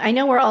wonder now. I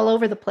know we're all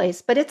over the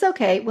place, but it's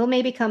okay. We'll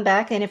maybe come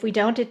back. And if we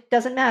don't, it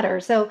doesn't matter.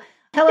 So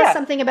tell us Yeah.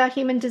 something about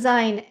human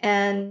design.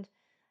 And,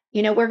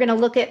 we're going to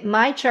look at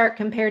my chart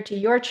compared to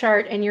your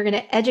chart, and you're going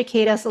to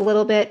educate us a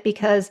little bit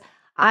because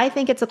I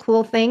think it's a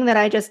cool thing that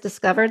I just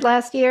discovered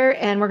last year.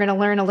 And we're going to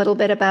learn a little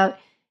bit about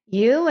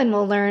you, and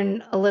we'll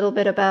learn a little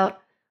bit about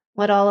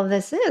what all of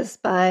this is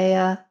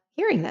by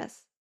hearing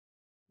this.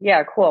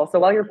 Yeah, cool. So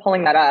while you're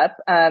pulling that up,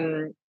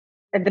 in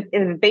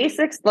the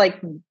basics, like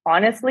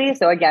honestly,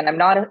 so again, I'm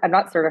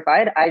not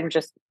certified. I'm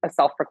just a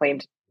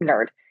self-proclaimed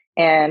nerd,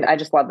 and I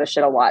just love this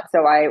shit a lot.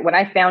 So when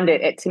I found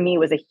it, it to me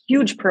was a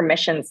huge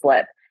permission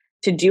slip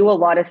to do a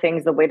lot of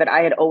things the way that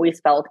I had always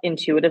felt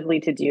intuitively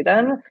to do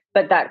them,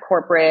 but that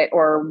corporate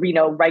or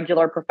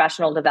regular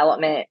professional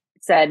development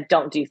said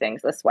don't do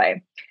things this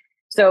way.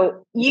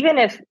 So even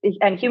if,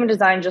 and human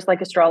design, just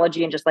like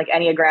astrology and just like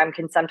Enneagram,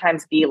 can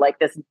sometimes be like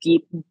this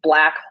deep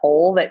black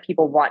hole that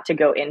people want to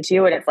go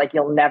into. And it's like,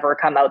 you'll never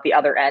come out the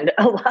other end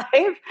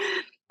alive.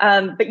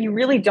 But you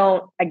really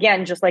don't,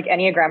 again, just like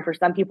Enneagram, for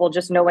some people,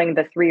 just knowing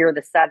the 3 or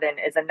the 7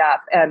 is enough.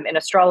 In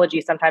astrology,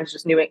 sometimes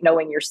just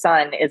knowing your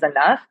sun is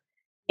enough.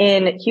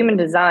 In human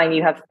design,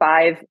 you have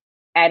 5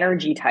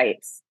 energy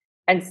types.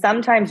 And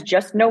sometimes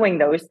just knowing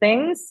those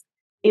things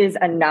is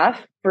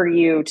enough for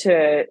you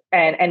to,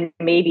 and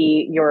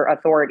maybe your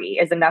authority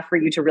is enough for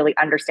you to really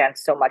understand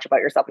so much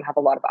about yourself and have a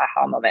lot of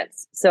aha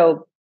moments.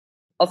 So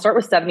I'll start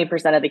with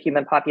 70% of the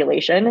human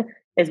population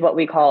is what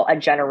we call a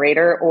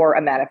generator or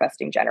a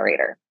manifesting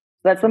generator.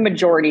 So that's the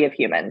majority of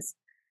humans.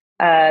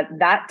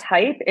 That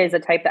type is a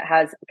type that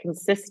has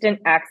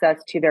consistent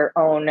access to their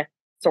own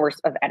source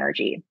of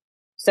energy.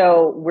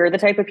 So we're the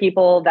type of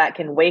people that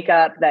can wake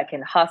up, that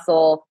can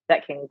hustle,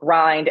 that can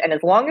grind. And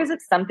as long as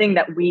it's something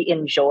that we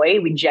enjoy,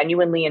 we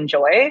genuinely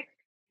enjoy,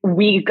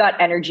 we've got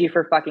energy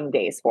for fucking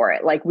days for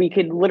it. Like we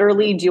could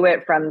literally do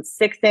it from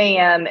 6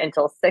 a.m.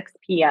 until 6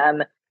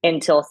 p.m.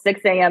 until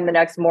 6 a.m. the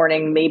next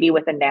morning, maybe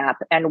with a nap,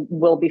 and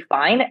we'll be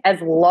fine. As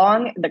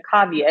long the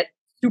caveat,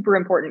 super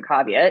important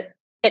caveat,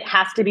 it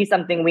has to be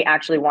something we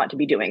actually want to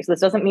be doing. So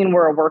this doesn't mean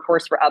we're a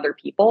workhorse for other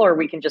people or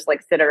we can just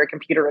like sit at a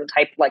computer and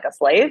type like a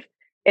slave.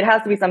 It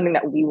has to be something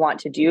that we want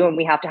to do. And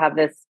we have to have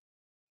this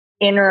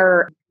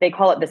inner, they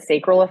call it the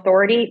sacral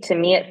authority. To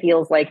me, it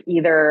feels like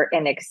either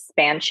an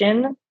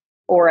expansion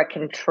or a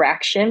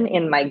contraction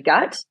in my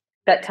gut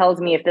that tells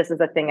me if this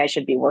is a thing I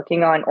should be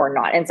working on or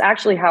not. And it's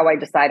actually how I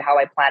decide how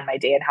I plan my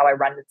day and how I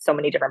run so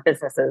many different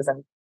businesses.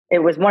 And it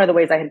was one of the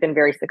ways I had been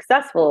very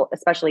successful,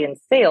 especially in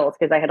sales,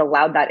 because I had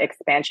allowed that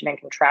expansion and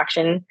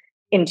contraction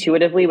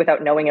intuitively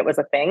without knowing it was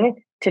a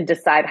thing to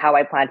decide how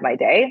I planned my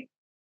day.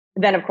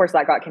 Then of course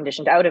that got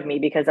conditioned out of me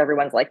because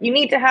everyone's like, you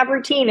need to have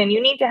routine and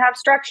you need to have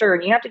structure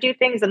and you have to do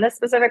things in this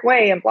specific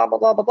way and blah, blah,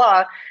 blah, blah,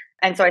 blah.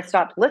 And so I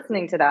stopped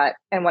listening to that.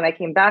 And when I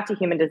came back to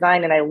human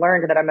design and I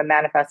learned that I'm a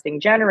manifesting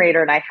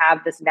generator and I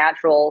have this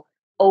natural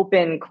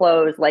open,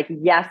 close, like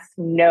yes,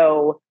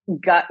 no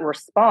gut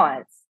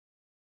response,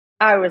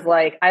 I was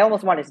like, I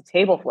almost wanted to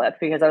table flip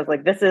because I was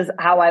like, this is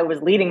how I was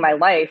leading my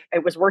life.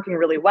 It was working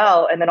really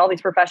well. And then all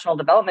these professional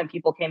development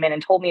people came in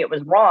and told me it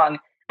was wrong.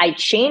 I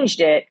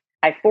changed it.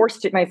 I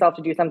forced myself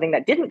to do something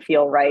that didn't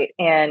feel right.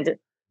 And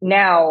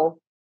now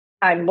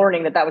I'm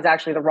learning that that was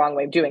actually the wrong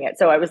way of doing it.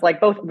 So I was like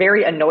both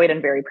very annoyed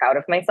and very proud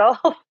of myself.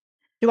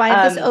 Do I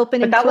have this open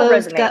But and that will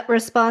closed resonate. gut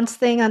response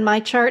thing on my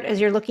chart as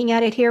you're looking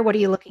at it here? What are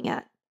you looking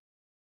at?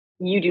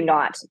 You do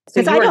not. So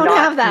Because you I are don't not,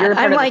 have that. you're I'm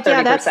part of the like,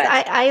 yeah, that's, 30%.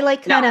 I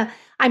like No. kind of,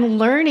 I'm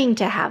learning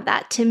to have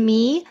that. To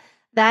me,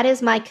 that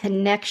is my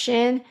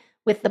connection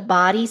with the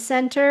body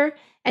center,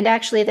 and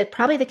actually that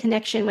probably the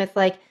connection with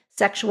like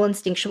sexual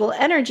instinctual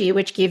energy,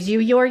 which gives you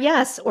your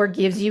yes or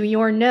gives you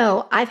your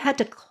no. I've had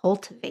to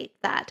cultivate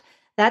that.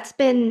 That's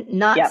been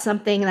not Yep.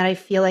 something that I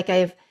feel like I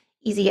have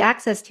easy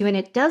access to, and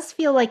it does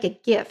feel like a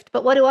gift.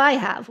 But what do I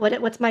have?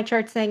 What's my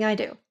chart saying I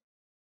do?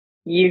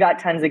 You got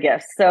tons of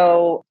gifts.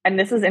 So, and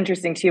this is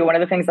interesting too. One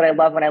of the things that I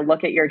love when I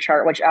look at your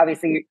chart, which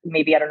obviously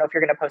maybe I don't know if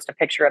you're going to post a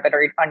picture of it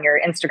or on your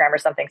Instagram or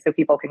something so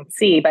people can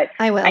see, but,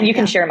 I and will, you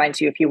can yeah. share mine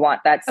too if you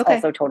want. That's Okay,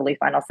 also totally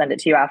fine. I'll send it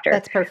to you after.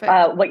 that's perfect.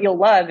 What you'll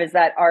love is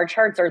that our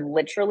charts are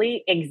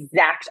literally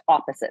exact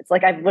opposites.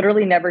 Like I've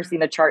literally never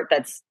seen a chart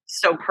that's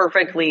so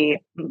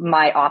perfectly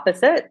my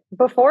opposite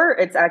before.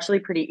 It's actually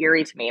pretty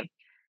eerie to me.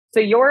 So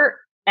your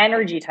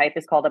energy type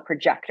is called a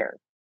projector.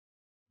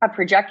 A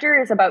projector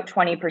is about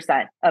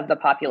 20% of the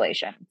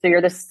population. So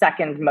you're the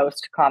second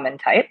most common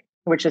type,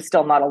 which is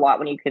still not a lot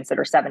when you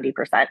consider 70%.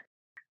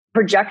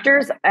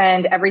 Projectors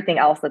and everything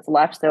else that's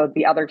left, so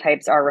the other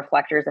types are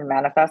reflectors and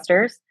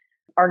manifestors,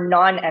 are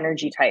non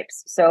energy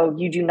types. So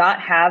you do not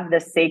have the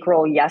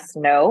sacral yes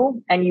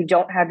no, and you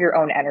don't have your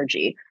own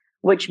energy,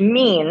 which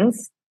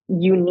means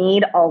you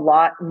need a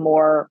lot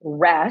more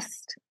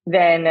rest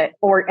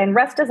and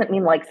rest doesn't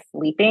mean like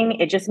sleeping,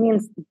 it just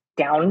means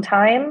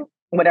downtime,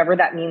 whatever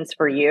that means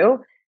for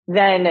you,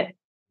 than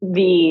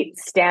the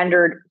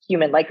standard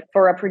human. Like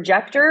for a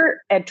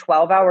projector, a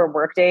 12-hour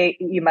workday,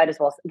 you might as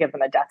well give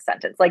them a death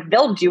sentence. Like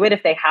they'll do it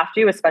if they have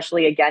to,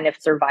 especially again, if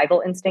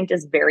survival instinct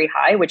is very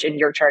high, which in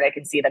your chart, I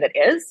can see that it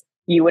is.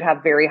 You would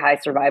have very high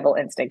survival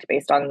instinct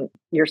based on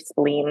your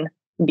spleen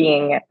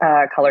being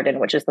colored in,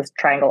 which is this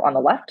triangle on the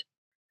left.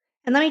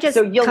 And let me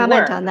So just you'll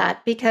comment learn. on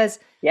that because,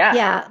 Yeah.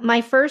 yeah,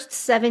 my first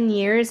 7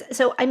 years.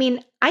 So, I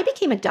mean, I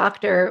became a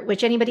doctor,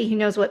 which anybody who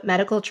knows what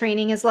medical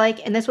training is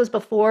like, and this was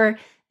before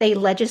they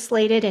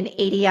legislated an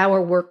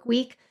 80-hour work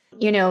week.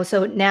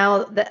 So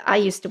now that I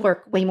used to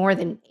work way more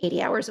than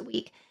 80 hours a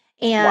week.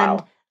 And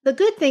Wow. the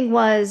good thing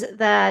was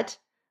that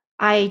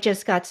I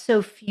just got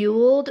so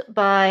fueled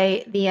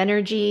by the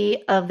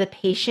energy of the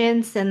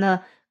patients and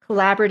the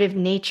collaborative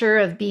nature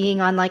of being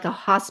on like a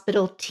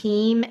hospital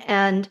team.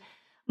 And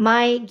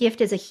my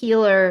gift as a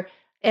healer,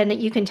 and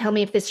you can tell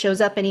me if this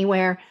shows up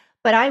anywhere,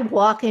 but I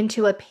walk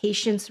into a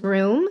patient's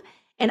room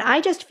and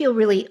I just feel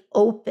really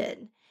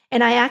open.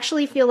 And I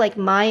actually feel like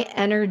my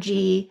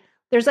energy,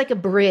 there's like a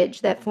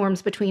bridge that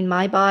forms between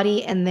my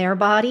body and their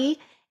body.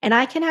 And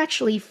I can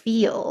actually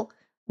feel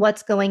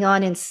what's going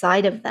on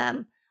inside of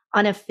them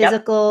on a Yep.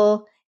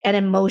 physical and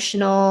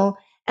emotional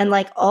and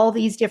like all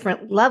these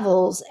different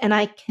levels. And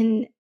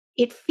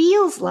it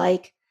feels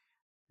like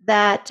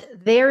that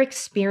their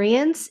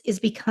experience is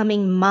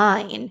becoming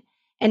mine.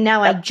 And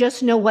now I Yep.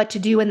 just know what to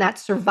do in that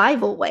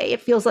survival way.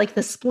 It feels like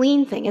the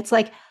spleen thing. It's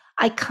like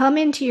I come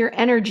into your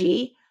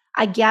energy,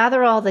 I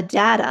gather all the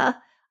data,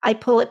 I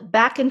pull it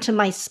back into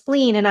my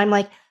spleen, and I'm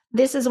like,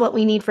 this is what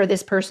we need for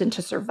this person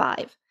to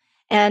survive.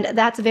 And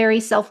that's very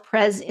self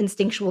pres,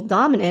 instinctual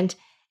dominant.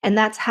 And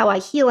that's how I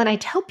heal. And I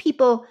tell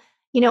people,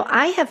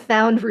 I have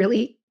found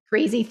really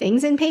crazy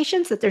things in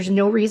patients that there's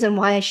no reason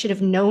why I should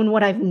have known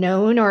what I've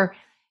known or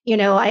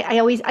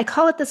I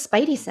call it the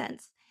spidey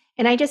sense.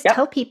 And I just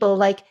tell Yep. people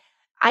like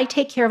I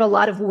take care of a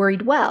lot of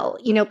worried well,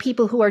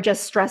 people who are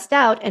just stressed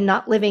out and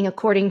not living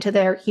according to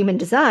their human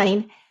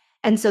design.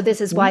 And so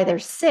this is Mhm. why they're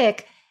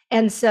sick.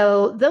 And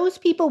so those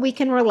people we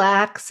can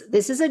relax.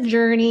 This is a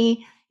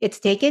journey. It's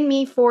taken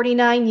me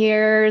 49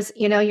 years.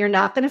 You're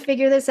not going to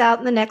figure this out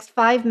in the next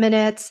 5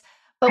 minutes,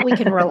 but we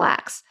can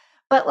relax.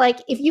 But like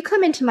if you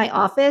come into my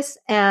office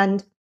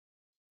and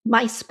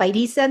my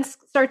spidey sense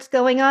starts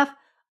going off,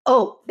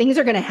 oh, things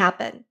are going to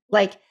happen.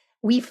 Like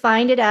we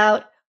find it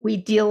out, we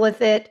deal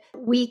with it,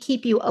 we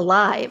keep you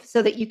alive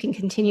so that you can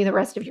continue the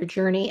rest of your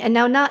journey. And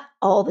now, not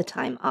all the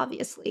time,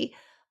 obviously,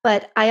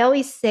 but I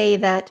always say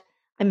that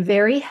I'm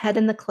very head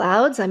in the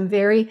clouds. I'm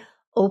very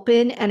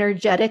open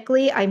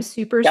energetically. I'm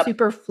super, Yep.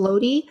 super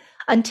floaty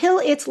until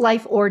it's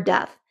life or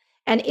death.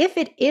 And if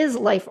it is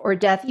life or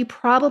death, you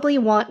probably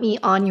want me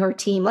on your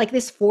team. Like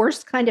this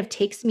force kind of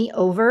takes me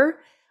over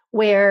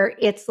where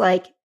it's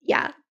like,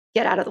 yeah,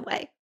 get out of the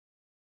way.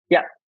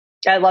 Yep.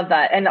 I love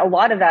that. And a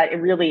lot of that, it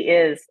really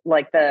is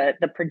like the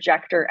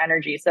projector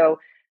energy. So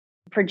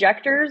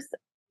projectors,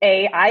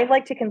 I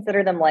like to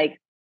consider them like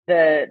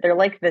they're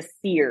like the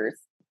seers.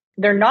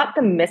 They're not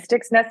the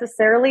mystics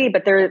necessarily,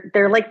 but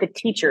they're like the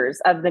teachers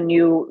of the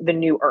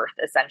new earth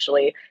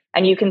essentially.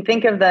 And you can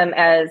think of them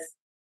as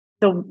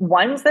the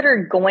ones that are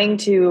going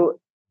to,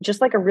 just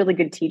like a really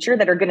good teacher,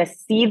 that are going to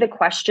see the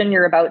question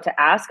you're about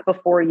to ask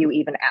before you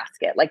even ask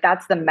it. Like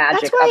that's the That's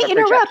magic of why a I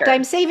interrupt. projector.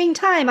 I'm saving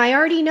time. I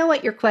already know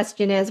what your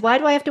question is. Why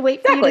do I have to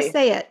wait for you to Exactly.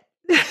 say it?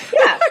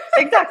 Yeah,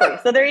 exactly.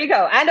 So there you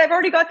go. And I've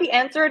already got the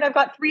answer, and I've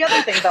got three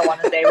other things I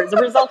want to say as a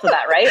result of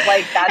that, right?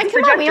 Like that's And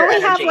come on, we projector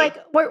only have energy.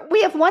 like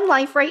we have one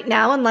life right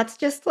now, and let's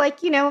just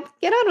like get on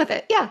with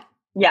it. Yeah.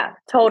 Yeah,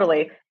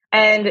 totally.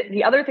 And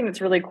the other thing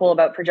that's really cool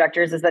about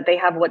projectors is that they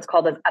have what's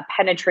called a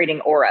penetrating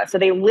aura. So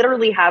they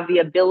literally have the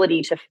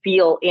ability to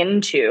feel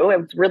into,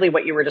 it's really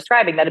what you were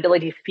describing, that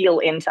ability to feel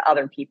into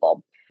other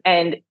people.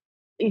 And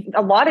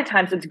a lot of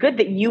times it's good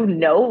that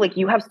like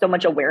you have so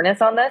much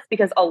awareness on this,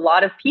 because a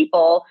lot of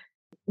people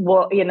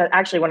will,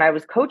 actually when I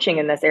was coaching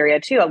in this area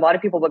too, a lot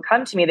of people would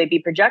come to me, they'd be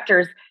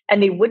projectors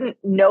and they wouldn't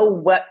know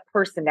what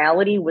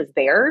personality was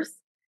theirs,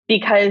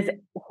 because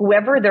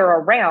whoever they're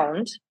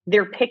around,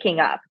 they're picking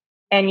up.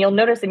 And you'll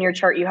notice in your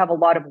chart, you have a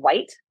lot of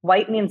white.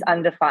 White means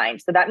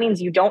undefined. So that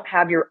means you don't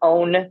have your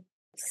own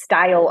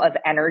style of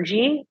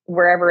energy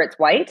wherever it's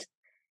white.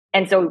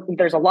 And so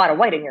there's a lot of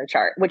white in your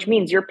chart, which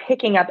means you're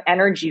picking up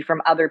energy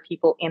from other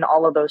people in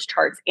all of those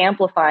charts,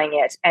 amplifying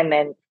it, and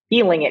then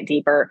feeling it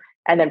deeper,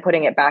 and then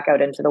putting it back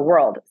out into the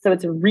world. So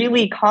it's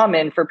really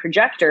common for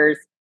projectors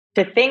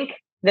to think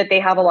that they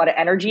have a lot of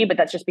energy, but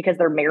that's just because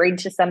they're married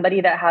to somebody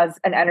that has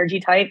an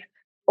energy type,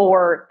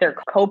 or their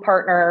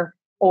co-partner,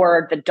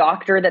 or the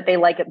doctor that they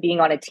like being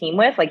on a team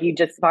with. Like you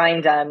just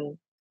find,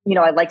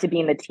 I'd like to be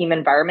in the team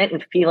environment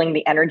and feeling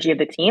the energy of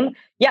the team.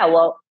 Yeah,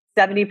 well,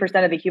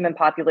 70% of the human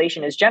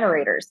population is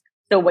generators.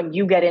 So when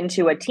you get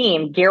into a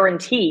team,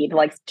 guaranteed,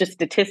 like just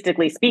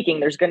statistically speaking,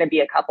 there's going to be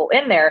a couple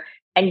in there.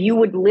 And you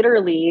would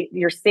literally,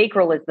 your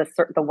sacral is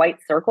the white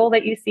circle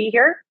that you see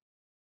here.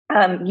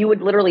 You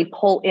would literally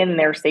pull in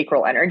their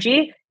sacral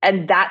energy,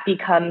 and that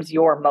becomes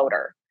your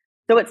motor.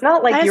 So it's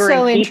not like That is you're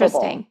so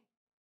incapable. interesting.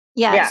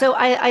 Yeah. Yeah. So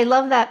I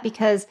love that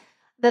because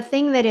the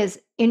thing that is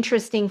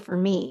interesting for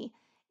me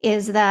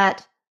is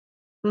that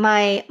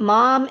my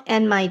mom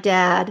and my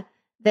dad,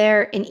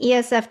 they're an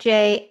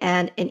ESFJ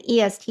and an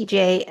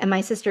ESTJ, and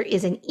my sister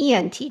is an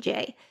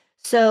ENTJ.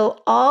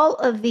 So all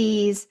of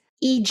these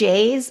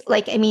EJs,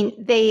 like, I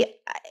mean,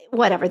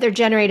 whatever, they're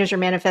generators or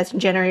manifesting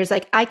generators.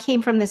 Like, I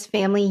came from this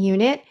family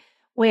unit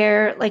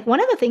where, like,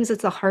 one of the things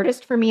that's the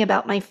hardest for me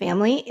about my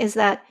family is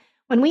that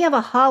when we have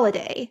a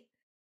holiday,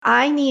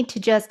 I need to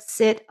just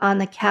sit on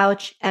the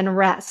couch and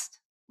rest.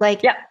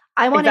 Like, Yeah,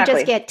 I want to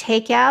just exactly.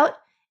 get takeout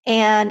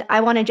and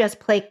I want to just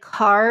play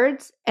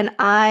cards and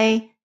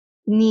I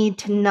need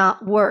to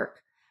not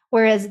work.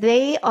 Whereas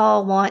they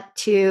all want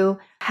to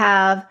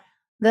have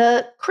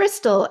the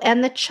crystal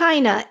and the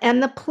china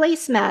and the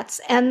placemats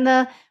and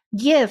the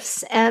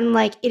gifts. And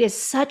like it is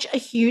such a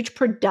huge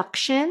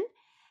production.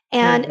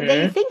 And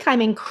they Mm-hmm. think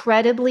I'm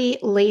incredibly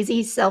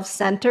lazy, self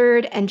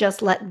centered, and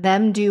just let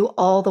them do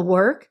all the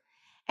work.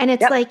 And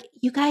it's Yep. like,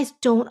 you guys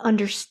don't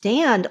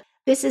understand.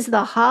 This is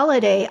the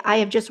holiday. I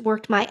have just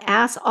worked my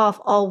ass off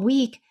all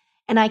week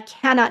and I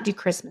cannot do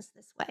Christmas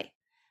this way.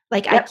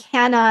 Like, I Yep.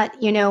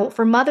 cannot,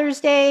 for Mother's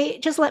Day,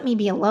 just let me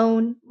be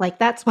alone. Like,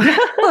 that's what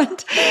I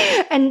want.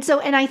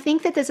 And I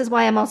think that this is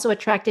why I'm also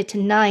attracted to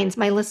nines.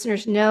 My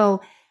listeners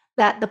know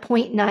that the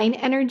point nine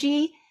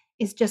energy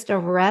is just a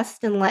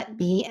rest and let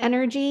be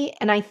energy.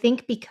 And I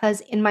think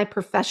because in my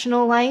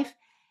professional life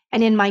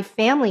and in my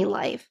family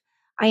life,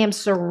 I am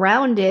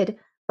surrounded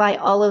by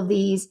all of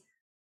these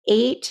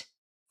 8,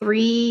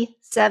 3,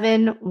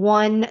 7,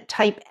 1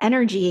 type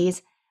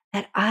energies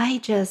that I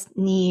just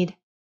need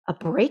a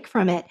break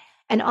from it.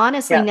 And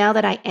honestly, Yep. now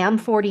that I am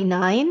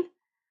 49,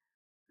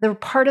 the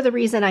part of the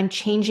reason I'm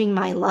changing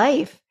my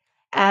life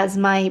as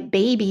my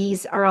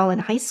babies are all in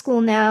high school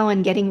now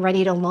and getting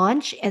ready to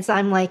launch is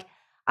I'm like,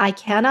 I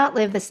cannot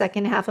live the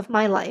second half of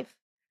my life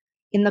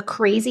in the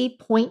crazy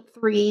point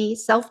 0.3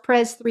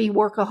 self-pres 3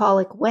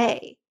 workaholic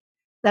way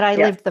that I Yep.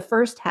 lived the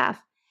first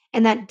half.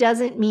 And that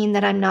doesn't mean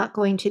that I'm not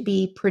going to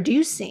be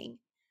producing,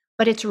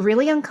 but it's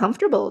really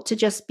uncomfortable to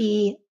just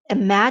be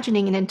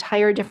imagining an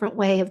entire different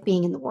way of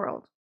being in the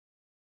world.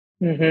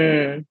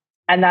 Mm-hmm.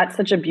 And that's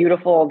such a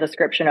beautiful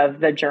description of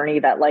the journey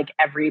that like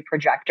every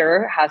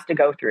projector has to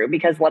go through.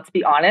 Because let's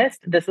be honest,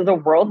 this is a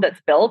world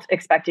that's built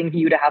expecting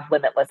you to have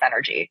limitless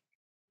energy.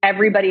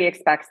 Everybody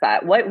expects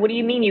that. What do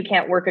you mean you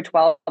can't work a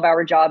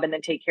 12-hour job and then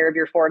take care of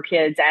your 4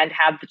 kids and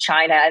have the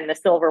china and the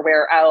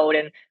silverware out?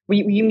 And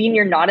you mean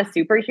you're not a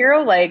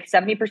superhero? Like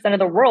 70% of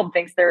the world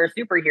thinks they're a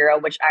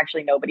superhero, which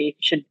actually nobody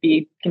should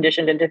be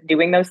conditioned into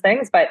doing those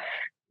things. But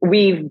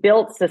we've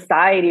built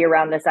society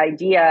around this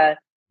idea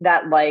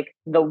that like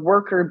the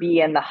worker bee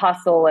and the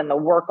hustle and the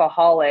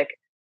workaholic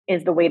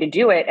is the way to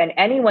do it. And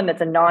anyone that's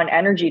a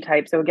non-energy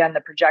type, so again, the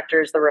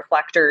projectors, the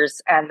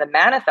reflectors, and the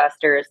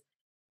manifestors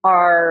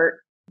are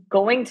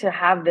going to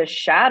have this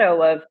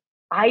shadow of,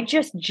 I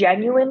just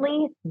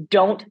genuinely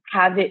don't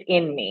have it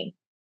in me.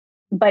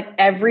 But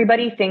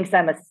everybody thinks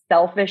I'm a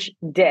selfish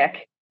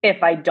dick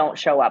if I don't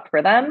show up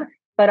for them.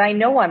 But I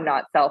know I'm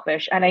not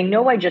selfish and I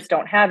know I just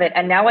don't have it.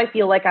 And now I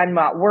feel like I'm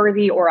not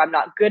worthy or I'm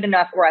not good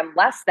enough or I'm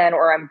less than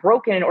or I'm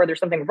broken or there's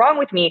something wrong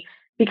with me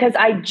because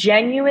I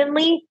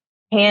genuinely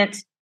can't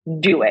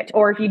do it.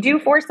 Or if you do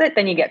force it,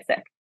 then you get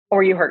sick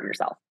or you hurt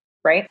yourself.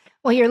 Right.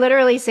 Well, you're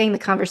literally saying the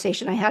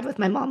conversation I had with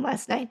my mom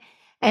last night.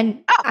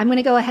 And I'm going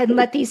to go ahead and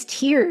let these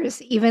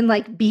tears even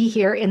like be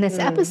here in this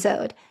Mm,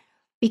 episode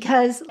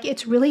because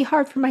it's really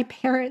hard for my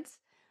parents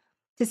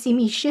to see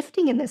me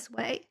shifting in this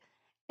way.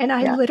 And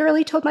I yeah.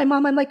 literally told my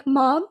mom, I'm like,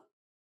 Mom,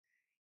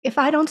 if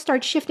I don't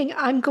start shifting,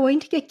 I'm going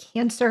to get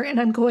cancer and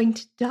I'm going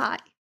to die.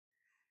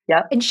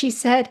 Yep. And she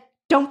said,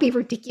 Don't be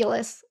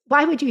ridiculous.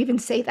 Why would you even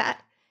say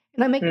that?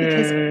 And I'm like,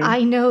 Because Mm,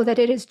 I know that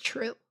it is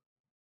true.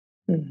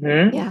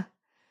 hmm. Yeah.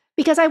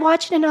 because I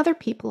watch it in other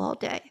people all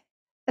day.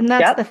 And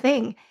that's the Yep.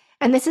 thing.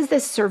 And this is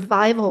this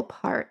survival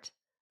part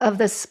of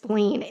the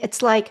spleen.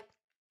 It's like,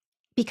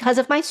 because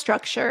of my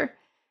structure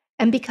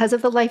and because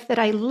of the life that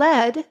I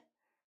led,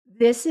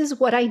 this is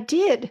what I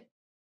did.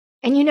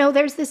 And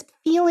there's this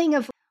feeling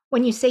of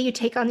when you say you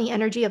take on the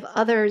energy of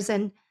others.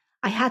 And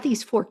I had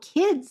these 4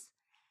 kids,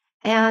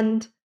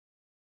 and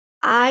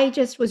I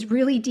just was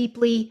really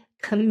deeply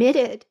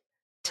committed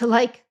to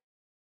like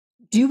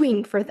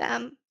doing for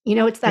them.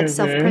 It's that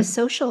self-pres Mm-hmm.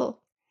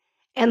 social.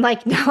 And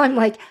like now I'm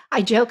like,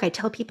 I joke, I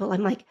tell people,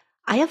 I'm like,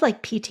 I have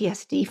like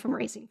PTSD from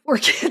raising 4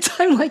 kids.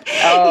 I'm like,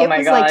 Oh it my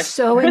was like gosh.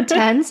 so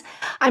intense.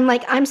 I'm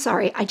like, I'm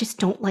sorry, I just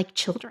don't like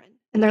children.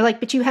 And they're like,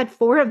 but you had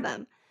 4 of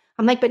them.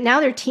 I'm like, but now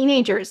they're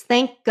teenagers.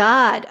 Thank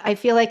God. I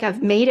feel like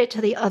I've made it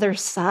to the other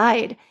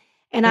side.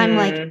 And I'm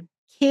like, Mm,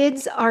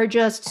 kids are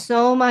just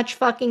so much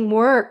fucking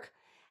work.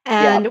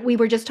 And yep. we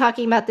were just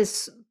talking about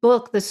this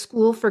book, The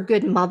School for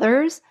Good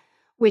Mothers,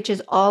 which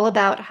is all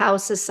about how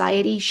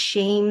society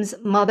shames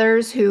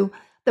mothers who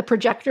the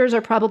projectors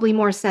are probably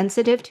more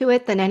sensitive to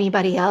it than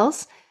anybody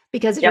else.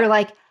 Because if you're Yep.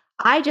 like,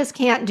 I just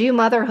can't do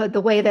motherhood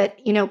the way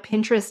that,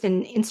 Pinterest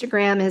and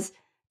Instagram is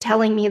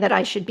telling me that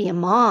I should be a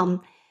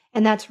mom.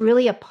 And that's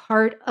really a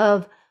part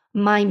of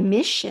my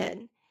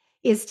mission,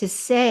 is to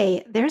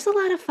say there's a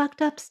lot of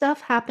fucked up stuff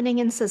happening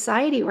in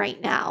society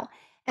right now.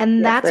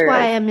 And Yes, that's there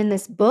why is. I'm in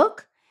this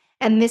book.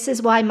 And this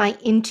is why my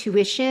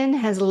intuition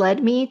has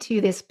led me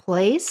to this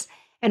place.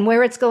 And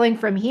where it's going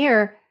from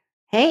here,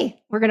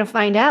 hey, we're going to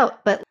find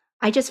out. But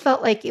I just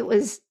felt like it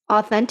was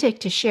authentic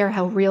to share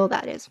how real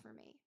that is for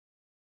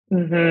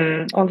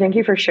me. Well, thank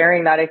you for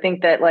sharing that. I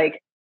think that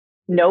like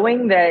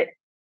knowing that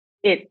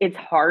it's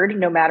hard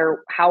no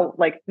matter how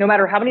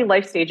many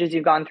life stages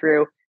you've gone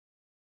through,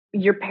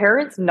 your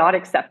parents not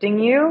accepting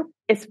you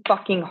is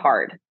fucking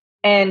hard.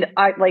 And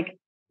I like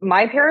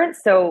my parents,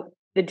 so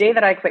the day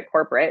that I quit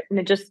corporate,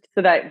 and just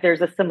so that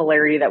there's a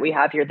similarity that we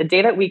have here, the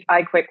day that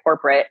I quit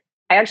corporate,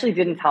 I actually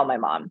didn't tell my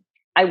mom.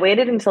 I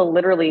waited until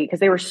literally because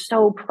they were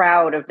so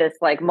proud of this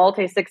like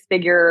multi six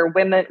figure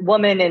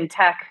woman in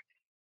tech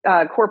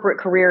corporate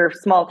career,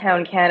 small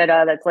town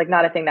Canada. That's like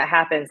not a thing that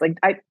happens. Like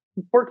I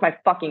worked my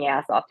fucking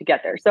ass off to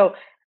get there. So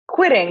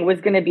quitting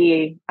was going to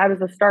be, I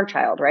was a star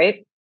child,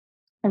 right?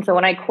 And so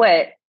when I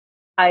quit,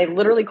 I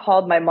literally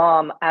called my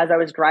mom as I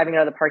was driving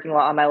out of the parking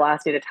lot on my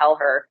last day to tell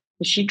her.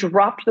 She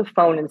dropped the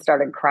phone and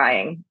started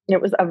crying.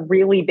 It was a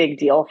really big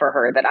deal for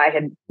her that I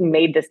had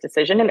made this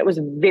decision. And it was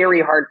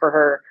very hard for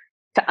her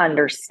to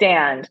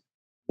understand.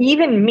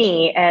 Even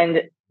me,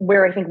 and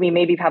where I think we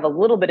maybe have a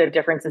little bit of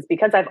difference is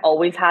because I've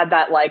always had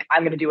that, like,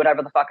 I'm going to do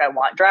whatever the fuck I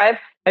want drive.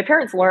 My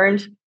parents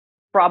learned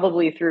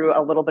probably through a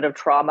little bit of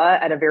trauma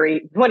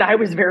when I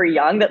was very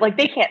young, that like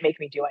they can't make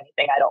me do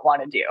anything I don't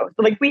want to do.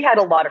 So like we had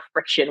a lot of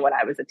friction when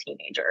I was a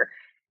teenager.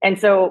 And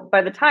so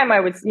by the time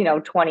I was,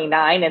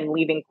 29 and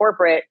leaving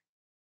corporate,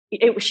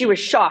 she was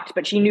shocked,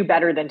 but she knew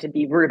better than to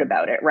be rude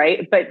about it,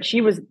 right? But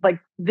she was like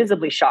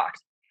visibly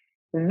shocked.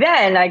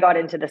 Then I got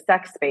into the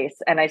sex space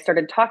and I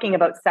started talking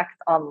about sex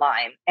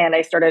online, and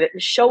I started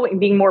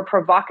being more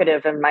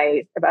provocative in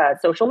my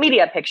social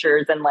media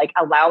pictures and like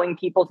allowing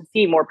people to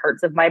see more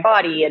parts of my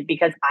body. And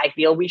because I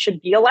feel we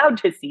should be allowed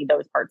to see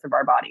those parts of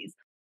our bodies.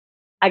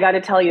 I got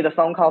to tell you, the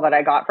phone call that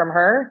I got from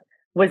her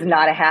was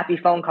not a happy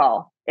phone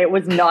call. It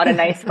was not a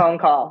nice phone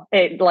call.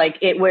 It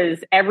was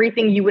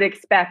everything you would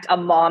expect a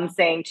mom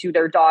saying to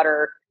their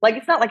daughter. Like,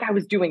 it's not like I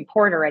was doing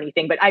porn or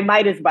anything, but I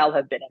might as well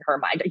have been in her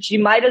mind. She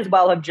might as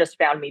well have just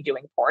found me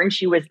doing porn.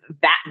 She was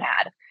that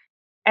mad.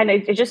 And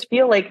I just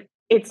feel like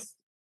it's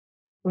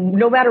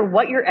no matter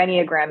what your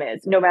Enneagram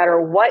is, no matter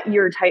what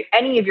your type,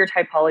 any of your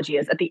typology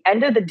is, at the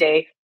end of the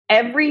day,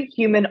 every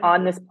human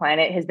on this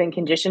planet has been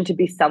conditioned to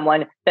be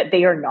someone that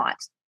they are not.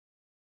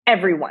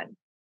 Everyone.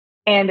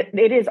 And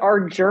it is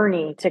our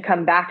journey to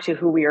come back to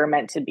who we are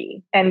meant to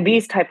be. And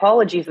these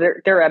typologies,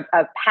 they're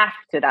a path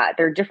to that.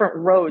 They're different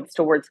roads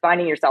towards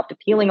finding yourself, to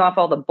peeling off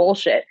all the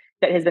bullshit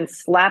that has been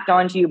slapped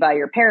onto you by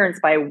your parents,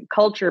 by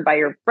culture, by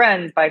your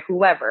friends, by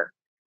whoever.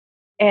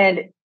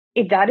 And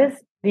that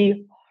is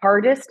the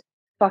hardest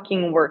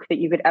fucking work that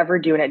you could ever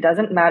do. And it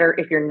doesn't matter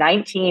if you're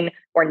 19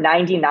 or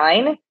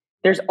 99,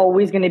 there's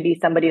always going to be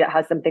somebody that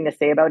has something to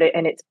say about it.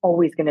 And it's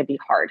always going to be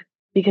hard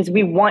because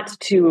we want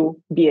to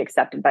be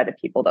accepted by the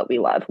people that we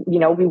love. We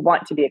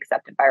want to be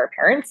accepted by our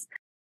parents.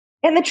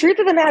 And the truth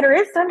of the matter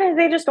is sometimes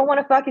they just don't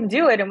want to fucking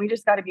do it. And we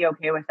just got to be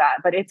okay with that.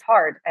 But it's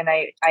hard. And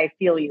I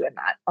feel you in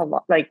that a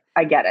lot. Like,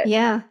 I get it.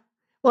 Yeah.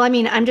 Well, I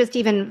mean, I'm just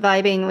even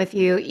vibing with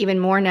you even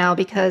more now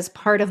because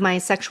part of my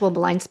sexual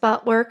blind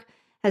spot work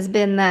has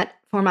been that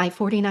for my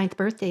 49th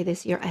birthday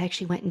this year, I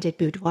actually went and did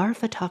boudoir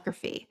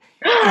photography.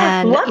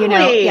 And, yeah,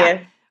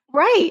 Lovely.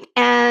 right.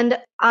 And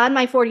on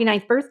my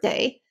 49th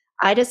birthday,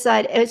 I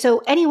decided. So,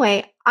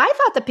 anyway, I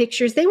thought the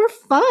pictures, they were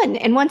fun.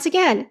 And once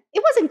again,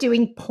 it wasn't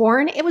doing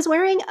porn, it was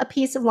wearing a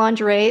piece of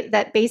lingerie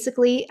that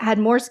basically had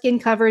more skin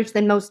coverage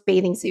than most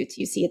bathing suits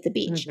you see at the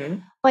beach. Mm-hmm.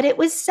 But it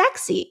was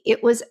sexy,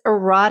 it was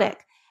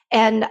erotic.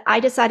 And I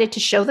decided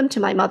to show them to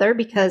my mother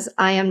because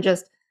I am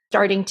just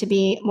starting to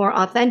be more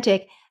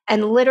authentic.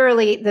 And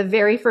literally the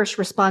very first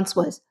response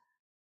was,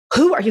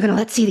 who are you going to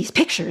let see these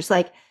pictures?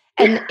 Like,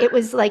 and it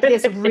was like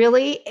this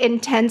really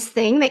intense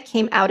thing that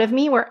came out of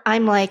me where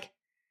I'm like,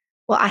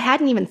 well, I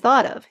hadn't even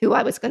thought of who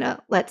I was going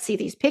to let see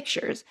these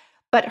pictures.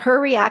 But her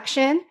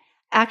reaction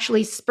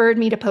actually spurred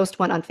me to post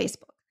one on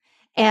Facebook.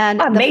 And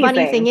the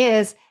funny thing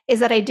Amazing. is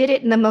that I did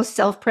it in the most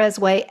self-pres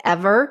way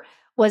ever,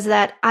 was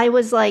that I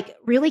was like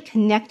really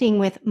connecting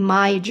with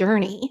my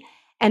journey.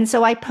 And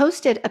so I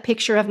posted a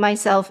picture of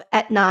myself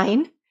at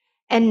 9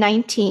 and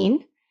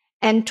 19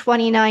 and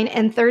 29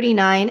 and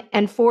 39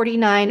 and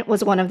 49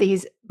 was one of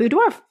these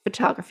boudoir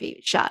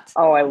photography shots.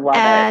 Oh, I love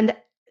it.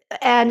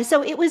 And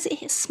so it was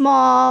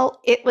small.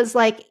 It was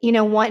like,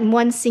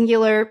 one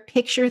singular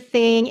picture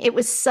thing. It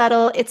was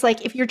subtle. It's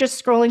like if you're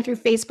just scrolling through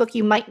Facebook,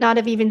 you might not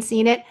have even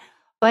seen it,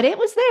 but it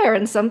was there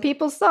and some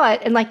people saw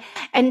it.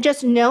 And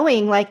just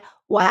knowing like,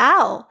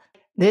 wow,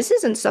 this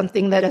isn't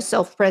something that a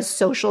self-pres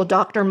social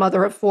doctor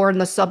mother of four in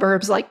the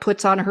suburbs like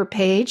puts on her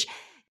page.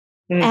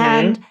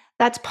 And Mm-hmm.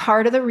 that's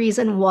part of the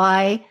reason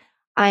why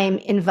I'm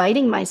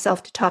inviting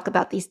myself to talk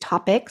about these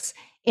topics,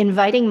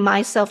 inviting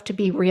myself to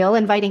be real,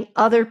 inviting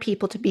other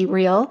people to be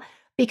real,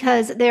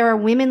 because there are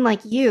women like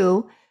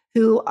you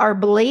who are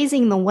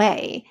blazing the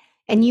way,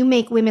 and you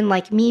make women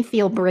like me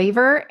feel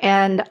braver.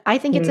 And I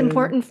think it's Mm.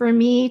 important for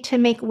me to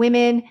make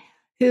women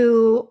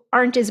who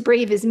aren't as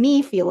brave as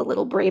me feel a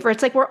little braver.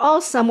 It's like we're all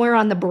somewhere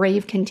on the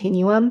brave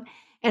continuum.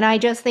 And I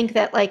just think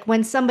that, like,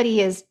 when somebody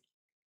is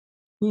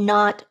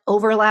not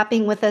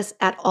overlapping with us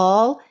at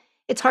all,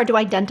 it's hard to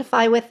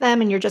identify with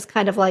them. And you're just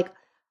kind of like,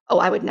 oh,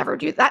 I would never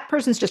do that. That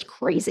person's just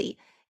crazy.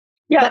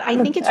 But Yep. I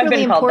think it's I've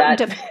really been called important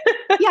that.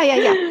 to, yeah, yeah,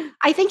 yeah.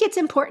 I think it's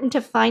important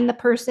to find the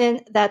person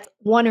that's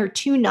one or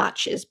two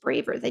notches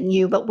braver than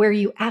you, but where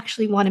you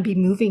actually want to be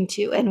moving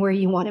to and where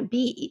you want to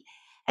be.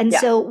 And Yeah.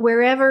 so,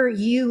 wherever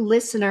you,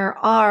 listener,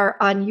 are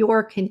on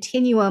your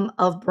continuum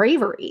of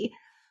bravery,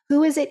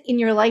 who is it in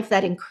your life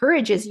that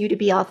encourages you to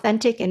be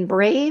authentic and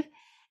brave?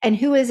 And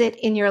who is it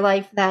in your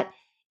life that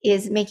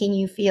is making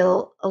you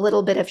feel a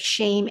little bit of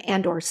shame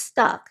and or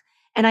stuck?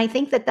 And I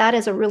think that that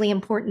is a really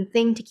important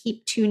thing to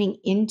keep tuning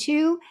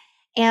into.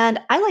 And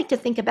I like to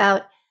think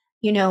about,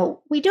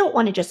 we don't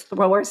want to just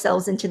throw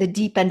ourselves into the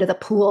deep end of the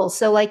pool.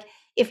 So, like,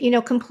 if,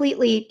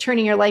 completely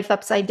turning your life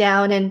upside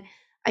down and,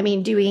 I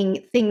mean,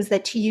 doing things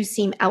that to you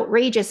seem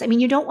outrageous, I mean,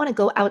 you don't want to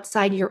go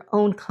outside your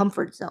own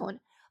comfort zone.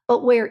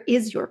 But where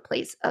is your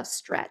place of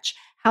stretch?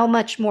 How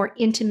much more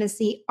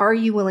intimacy are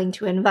you willing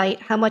to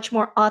invite? How much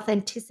more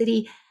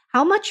authenticity?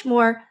 How much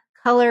more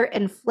color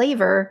and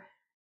flavor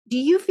do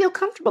you feel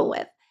comfortable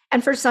with?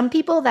 And for some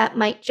people, that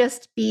might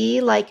just be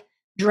like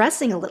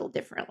dressing a little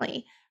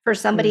differently. For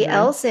somebody Mm-hmm.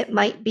 else, it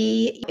might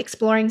be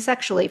exploring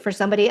sexually. For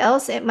somebody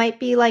else, it might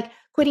be like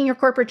quitting your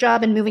corporate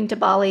job and moving to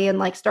Bali and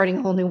like starting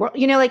a whole new world.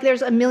 Like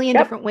there's a million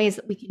Yep. different ways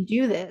that we can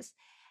do this.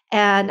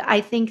 And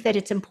I think that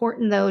it's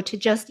important, though, to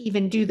just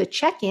even do the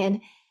check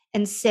in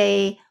and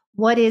say,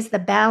 what is the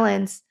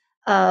balance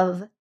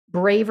of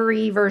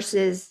bravery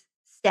versus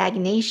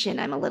stagnation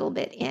I'm a little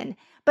bit in?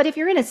 But if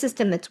you're in a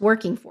system that's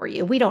working for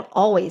you, we don't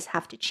always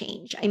have to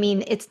change. I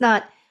mean, it's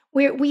not,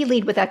 we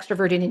lead with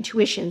extroverted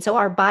intuition. So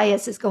our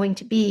bias is going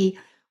to be,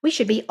 we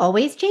should be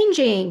always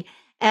changing.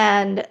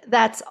 And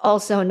that's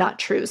also not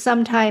true.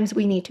 Sometimes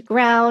we need to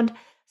ground.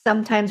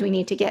 Sometimes we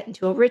need to get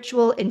into a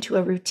ritual, into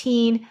a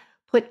routine,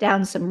 put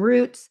down some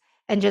roots,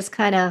 and just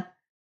kind of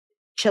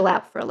chill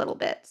out for a little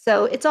bit.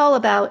 So it's all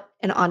about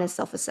an honest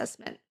self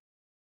assessment.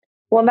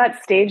 Well,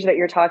 that stage that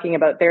you're talking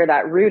about there,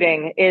 that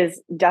rooting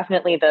is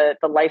definitely the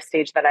life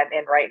stage that I'm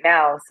in right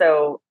now.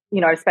 So,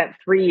 I've spent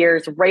 3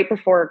 years right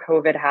before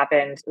COVID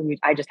happened.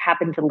 I just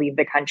happened to leave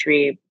the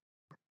country,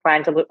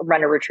 planned to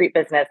run a retreat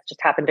business,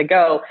 just happened to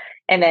go.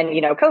 And then,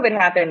 COVID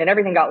happened and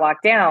everything got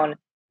locked down.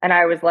 And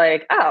I was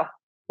like, oh,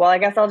 well, I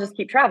guess I'll just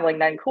keep traveling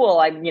then. Cool.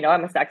 I'm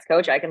a sex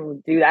coach. I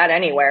can do that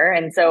anywhere.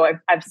 And so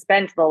I've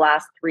spent the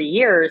last 3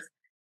 years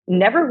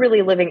never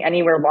really living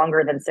anywhere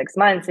longer than 6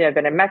 months. I've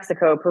been in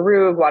Mexico,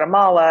 Peru,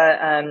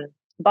 Guatemala,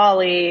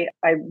 Bali.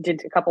 I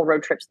did a couple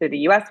road trips through the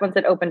US once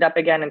it opened up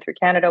again and through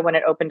Canada when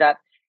it opened up.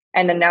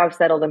 And then now I've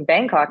settled in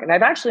Bangkok. And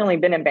I've actually only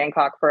been in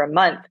Bangkok for a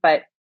month,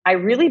 but I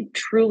really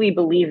truly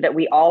believe that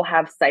we all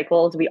have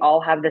cycles. We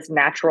all have this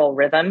natural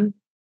rhythm.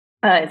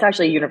 It's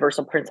actually a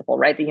universal principle,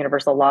 right? The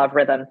universal law of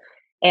rhythm.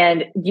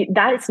 And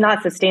that is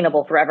not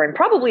sustainable forever. And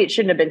probably it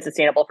shouldn't have been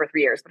sustainable for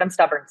 3 years, but I'm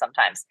stubborn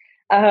sometimes.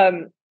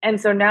 And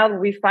so now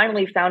we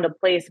finally found a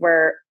place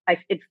where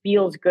it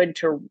feels good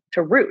to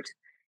root.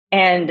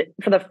 And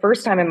for the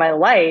first time in my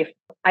life,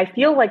 I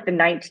feel like the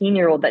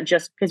 19-year-old that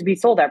just, because we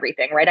sold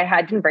everything, right?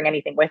 Didn't bring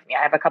anything with me.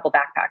 I have a couple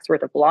backpacks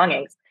worth of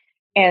belongings.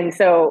 And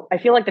so I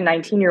feel like the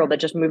 19-year-old that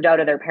just moved out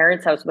of their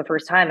parents' house for the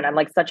first time. And I'm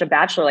like such a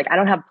bachelor. Like I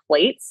don't have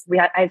plates.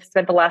 I've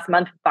spent the last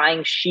month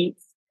buying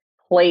sheets,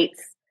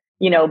 plates,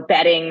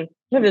 bedding.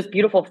 You have this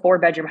beautiful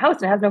 4-bedroom house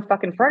and it has no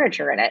fucking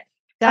furniture in it.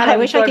 God, I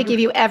wish So I I've could give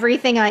you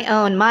everything I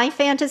own. My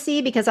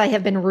fantasy, because I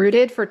have been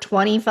rooted for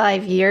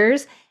 25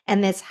 years,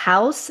 and this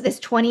house, this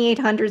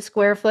 2,800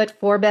 square foot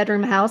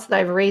 4-bedroom house that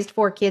I've raised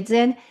 4 kids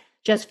in,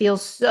 just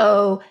feels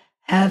so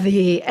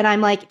heavy. And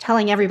I'm like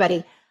telling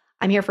everybody,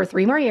 I'm here for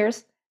 3 more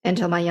years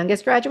until my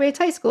youngest graduates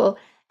high school.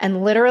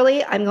 And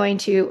literally, I'm going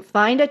to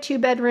find a 2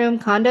 bedroom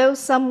condo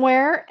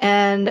somewhere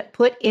and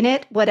put in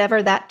it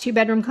whatever that 2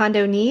 bedroom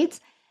condo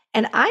needs.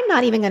 And I'm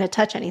not even going to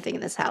touch anything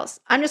in this house.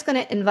 I'm just going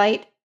to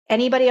invite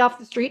anybody off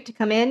the street to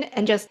come in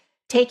and just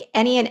take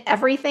any and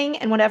everything.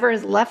 And whatever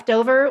is left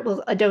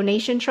over, a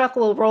donation truck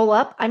will roll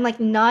up. I'm like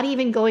not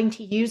even going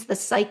to use the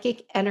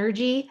psychic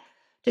energy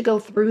to go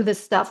through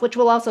this stuff, which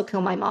will also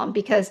kill my mom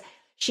because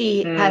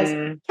she has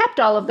Mm, kept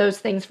all of those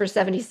things for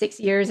 76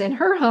 years in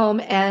her home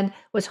and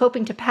was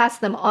hoping to pass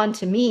them on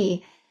to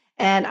me.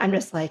 And I'm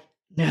just like,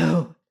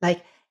 no,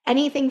 like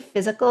anything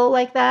physical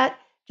like that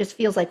just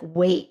feels like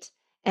weight.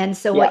 And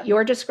so yeah. what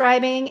you're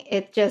describing,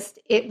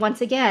 it once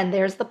again,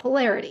 there's the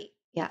polarity.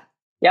 Yeah.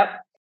 Yep.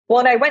 Well,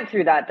 and I went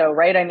through that though,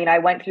 right? I mean, I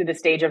went through the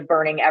stage of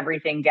burning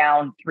everything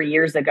down 3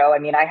 years ago. I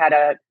mean, I had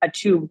a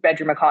 2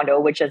 bedroom condo,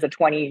 which as a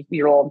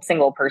 20-year-old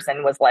single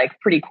person was like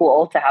pretty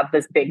cool to have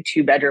this big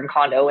 2 bedroom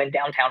condo in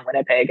downtown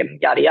Winnipeg and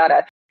yada,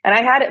 yada. And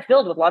I had it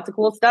filled with lots of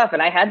cool stuff.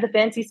 And I had the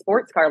fancy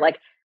sports car. Like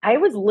I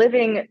was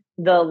living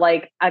the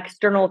like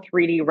external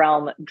 3D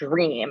realm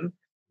dream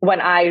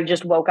when I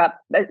just woke up.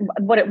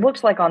 What it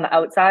looked like on the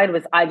outside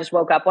was I just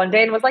woke up one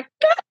day and was like,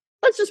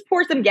 let's just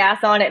pour some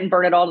gas on it and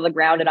burn it all to the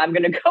ground. And I'm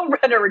going to go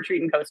run a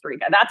retreat in Costa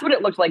Rica. That's what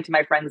it looked like to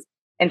my friends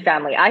and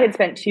family. I had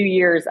spent 2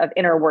 years of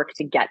inner work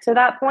to get to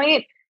that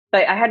point,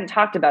 but I hadn't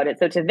talked about it.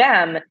 So to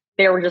them,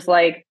 they were just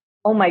like,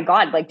 oh my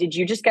God, like, did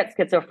you just get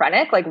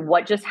schizophrenic? Like,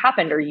 what just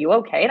happened? Are you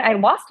okay? And I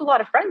lost a lot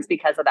of friends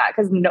because of that,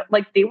 because no,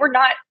 like they were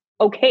not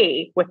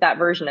okay with that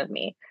version of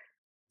me.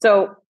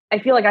 So I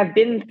feel like I've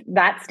been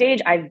that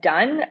stage. I've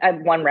done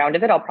one round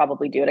of it. I'll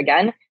probably do it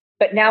again.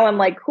 But now I'm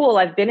like, cool,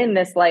 I've been in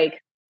this like,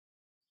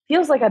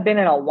 feels like I've been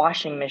in a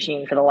washing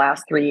machine for the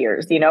last 3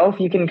 years. You know, if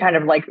you can kind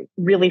of like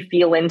really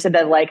feel into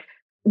the like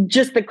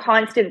just the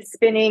constant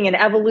spinning and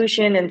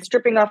evolution and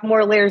stripping off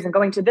more layers and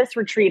going to this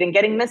retreat and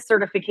getting this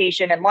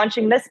certification and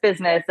launching this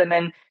business. And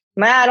then,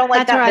 I don't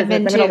like That's where that I've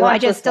business. been I'm going to too. I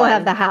launch just this still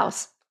have one. the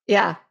house.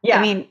 Yeah. I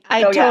Yeah. mean,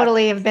 I So, yeah.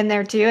 totally have been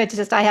there too. It's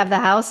just I have the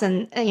house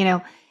and And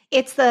the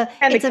it's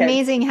kids.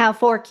 amazing how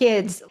 4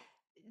 kids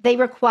they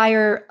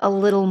require a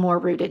little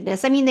more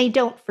rootedness. I mean, they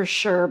don't for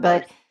sure, Of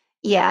course. but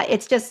yeah,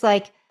 it's just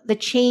like the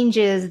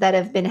changes that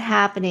have been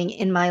happening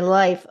in my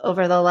life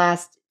over the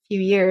last few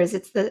years.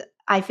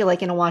 I feel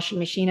like in a washing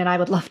machine and I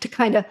would love to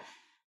kind of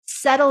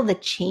settle the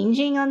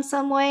changing on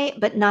some way,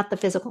 but not the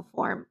physical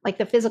form. Like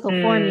the physical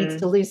form needs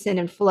to Mm, loosen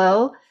and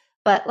flow,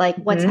 but like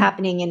what's mhm.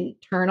 happening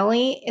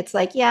internally, it's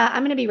like, yeah,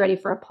 I'm going to be ready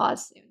for a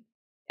pause soon.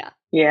 Yeah.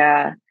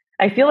 Yeah.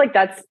 I feel like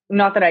that's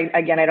not that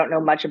again, I don't know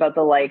much about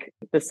the like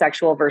the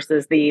sexual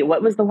versus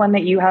what was the one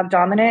that you have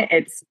dominant?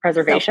 It's Self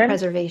preservation.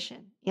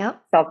 preservation.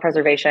 Yep.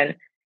 Self-preservation.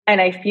 And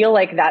I feel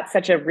like that's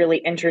such a really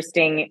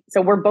interesting.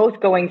 So we're both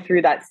going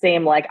through that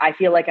same, like, I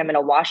feel like I'm in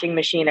a washing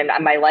machine and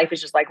my life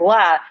is just like,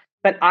 blah,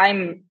 but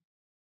I'm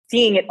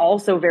seeing it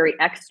also very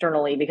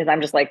externally because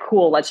I'm just like,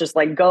 cool, let's just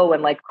like go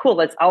and like,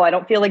 cool, I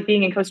don't feel like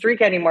being in Costa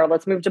Rica anymore.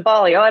 Let's move to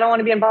Bali. Oh, I don't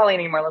want to be in Bali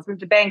anymore. Let's move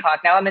to Bangkok.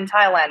 Now I'm in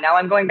Thailand. Now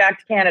I'm going back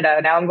to Canada.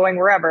 Now I'm going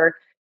wherever.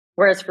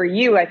 Whereas for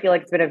you, I feel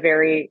like seems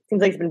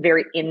like it's been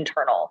very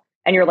internal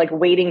and you're like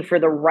waiting for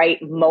the right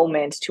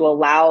moment to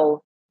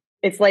allow,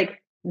 it's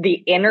like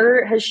the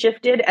inner has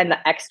shifted and the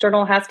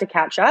external has to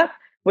catch up.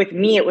 With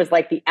me, it was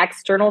like the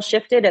external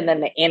shifted and then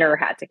the inner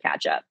had to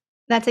catch up.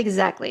 That's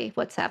exactly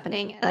what's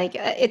happening. Like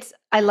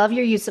I love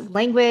your use of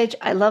language.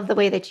 I love the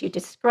way that you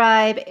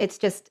describe. It's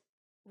just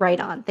right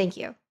on. Thank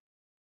you.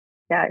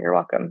 Yeah, you're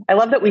welcome. I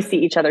love that we see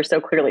each other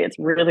so clearly. It's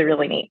really,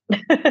 really neat.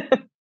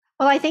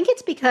 Well, I think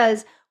it's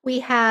because we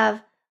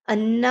have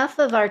enough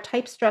of our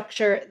type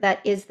structure that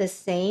is the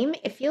same.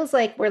 It feels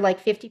like we're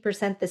like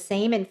 50% the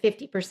same and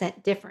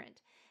 50%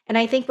 different. And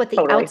I think what the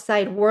Totally.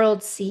 outside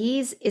world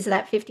sees is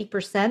that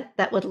 50%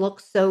 that would look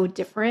so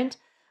different.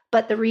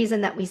 But the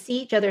reason that we see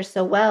each other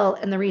so well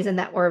and the reason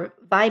that we're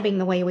vibing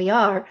the way we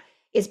are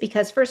is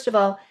because, first of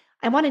all,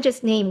 I want to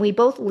just name we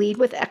both lead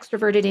with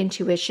extroverted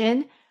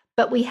intuition,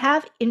 but we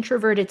have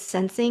introverted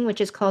sensing,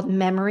 which is called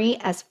memory,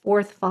 as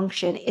fourth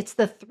function. It's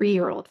the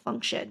 3-year-old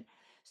function.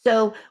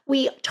 So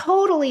we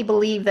totally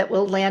believe that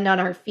we'll land on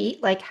our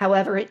feet, like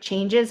however it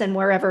changes and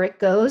wherever it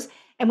goes.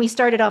 And we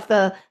started off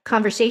the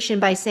conversation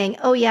by saying,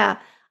 oh, yeah,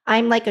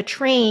 I'm like a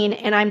train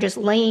and I'm just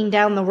laying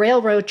down the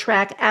railroad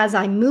track as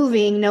I'm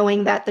moving,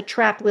 knowing that the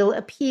track will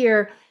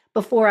appear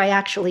before I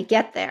actually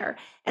get there.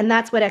 And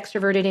that's what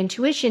extroverted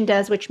intuition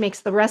does, which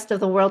makes the rest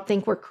of the world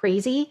think we're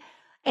crazy.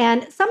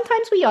 And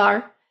sometimes we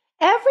are.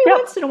 Every Yep.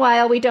 once in a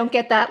while, we don't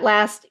get that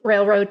last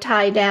railroad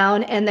tie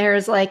down and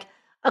there's like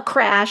a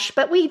crash,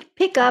 but we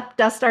pick up,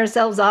 dust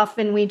ourselves off,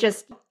 and we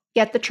just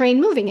get the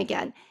train moving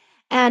again.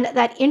 And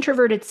that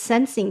introverted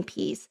sensing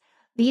piece,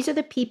 these are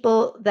the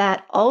people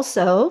that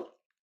also,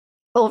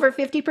 over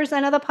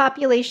 50% of the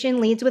population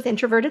leads with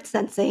introverted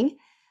sensing.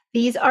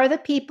 These are the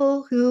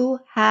people who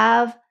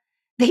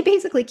they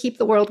basically keep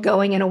the world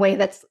going in a way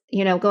that's,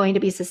 going to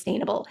be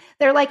sustainable.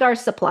 They're like our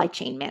supply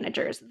chain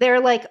managers.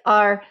 They're like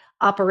our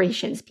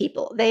operations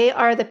people. They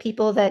are the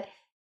people that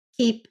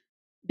keep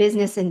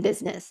business in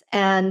business,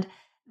 and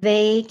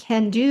they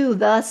can do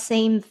the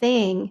same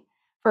thing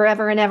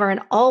forever and ever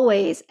and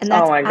always. And Oh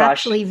that's my gosh.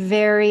 actually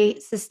very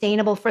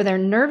sustainable for their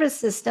nervous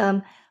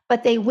system,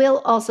 but they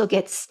will also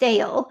get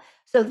stale.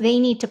 So they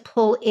need to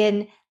pull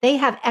in, they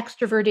have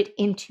extroverted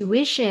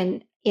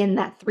intuition in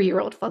that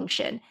 3-year-old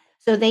function.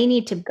 So they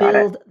need to Got it.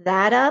 build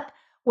that up.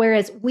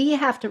 Whereas we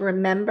have to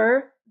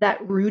remember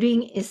that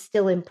rooting is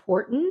still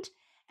important.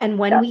 And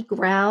when Yeah. we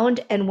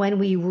ground and when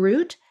we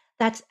root,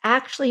 that's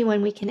actually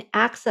when we can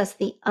access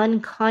the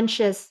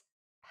unconscious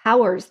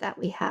powers that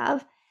we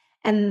have.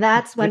 And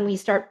that's when we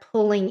start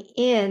pulling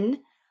in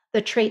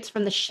the traits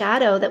from the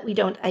shadow that we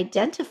don't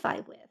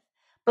identify with.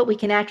 But we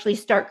can actually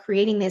start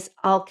creating this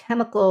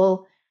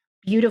alchemical,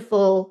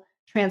 beautiful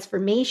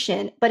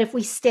transformation. But if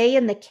we stay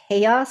in the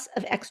chaos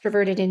of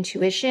extroverted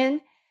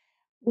intuition,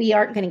 we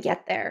aren't going to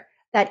get there.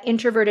 That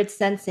introverted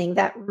sensing,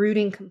 that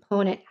rooting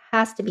component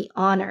has to be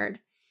honored.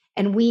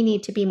 And we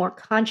need to be more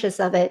conscious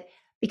of it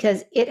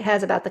because it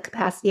has about the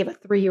capacity of a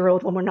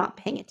 3-year-old when we're not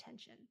paying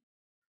attention.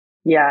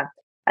 Yeah.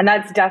 And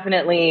that's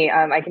definitely,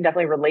 I can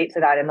definitely relate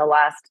to that in the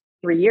last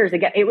 3 years.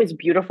 Again, it was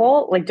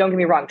beautiful. Like, don't get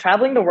me wrong,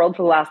 traveling the world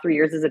for the last 3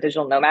 years as a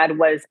digital nomad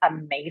was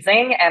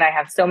amazing. And I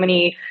have so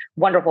many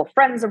wonderful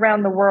friends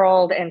around the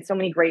world and so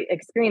many great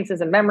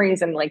experiences and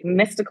memories and like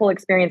mystical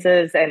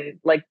experiences. And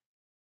like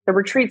the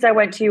retreats I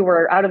went to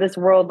were out of this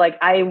world. Like,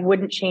 I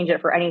wouldn't change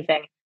it for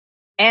anything.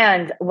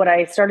 And what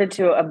I started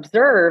to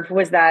observe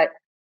was that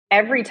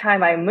every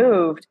time I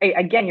moved,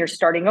 again, you're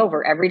starting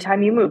over. Every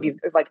time you move, you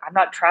like, I'm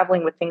not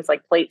traveling with things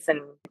like plates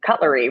and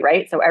cutlery,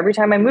 right? So every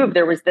time I moved,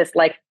 there was this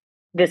like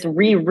this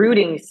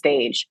rerouting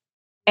stage.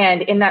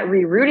 And in that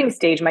rerouting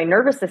stage, my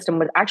nervous system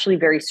was actually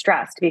very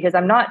stressed because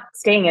I'm not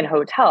staying in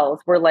hotels.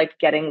 We're like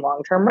getting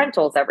long-term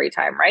rentals every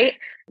time, right?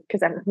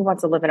 Because who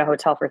wants to live in a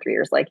hotel for 3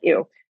 years like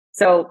you?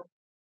 So,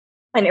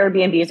 and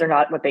Airbnbs are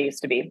not what they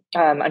used to be,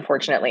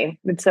 unfortunately.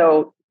 And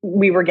so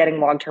we were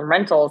getting long-term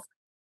rentals,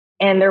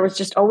 and there was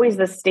just always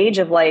this stage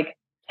of like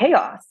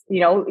chaos.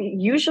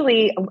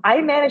 Usually I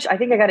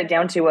think I got it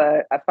down to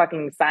a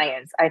fucking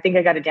science. I think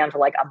I got it down to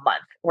like a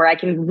month where I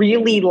can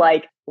really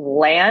like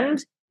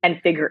land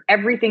and figure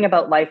everything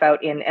about life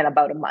out in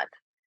about a month.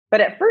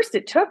 But at first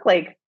it took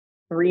like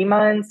 3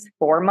 months,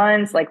 4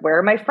 months. Like, where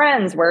are my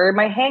friends? Where are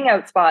my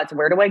hangout spots?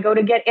 Where do I go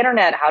to get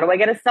internet? How do I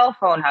get a cell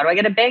phone? How do I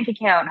get a bank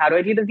account? How do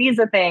I do the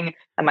visa thing?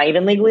 Am I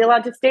even legally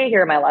allowed to stay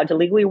here? Am I allowed to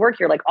legally work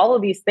here? Like, all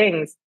of these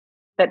things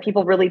that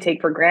people really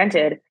take for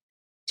granted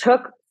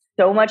took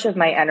so much of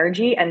my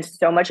energy and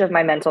so much of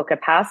my mental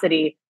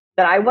capacity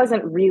that I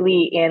wasn't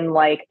really in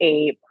like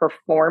a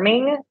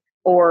performing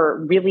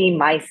or really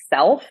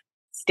myself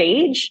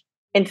stage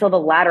until the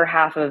latter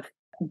half of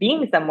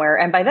being somewhere.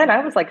 And by then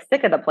I was like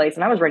sick of the place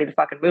and I was ready to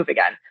fucking move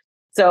again.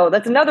 So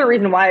that's another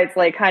reason why it's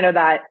like kind of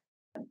that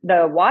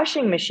the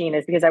washing machine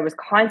is because I was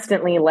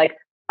constantly like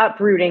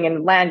uprooting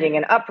and landing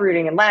and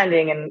uprooting and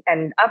landing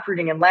and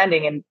uprooting and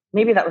landing. And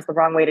maybe that was the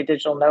wrong way to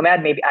digital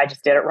nomad. Maybe I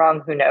just did it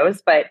wrong. Who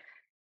knows? But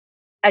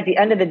at the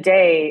end of the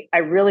day, I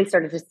really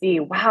started to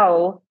see,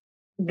 wow,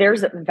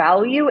 there's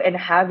value in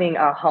having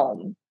a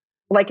home,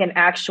 like an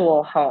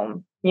actual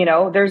home.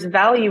 There's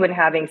value in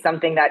having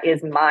something that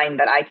is mine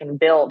that I can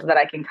build, that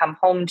I can come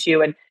home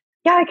to. And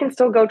yeah, I can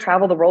still go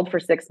travel the world for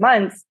 6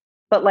 months,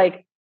 but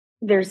like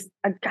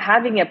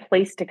having a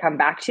place to come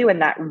back to.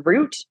 And that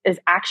root is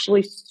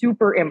actually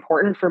super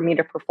important for me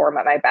to perform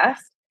at my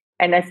best.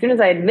 And as soon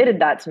as I admitted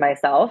that to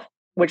myself,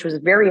 which was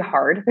very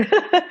hard.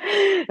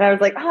 And I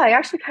was like, oh, I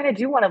actually kind of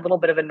do want a little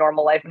bit of a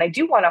normal life. And I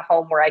do want a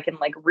home where I can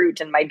like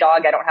root, and my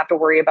dog, I don't have to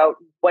worry about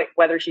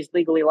whether she's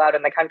legally allowed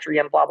in the country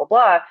and blah, blah,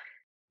 blah.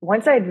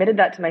 Once I admitted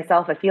that to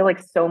myself, I feel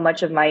like so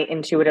much of my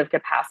intuitive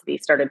capacity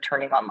started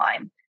turning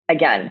online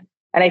again.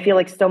 And I feel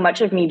like so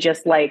much of me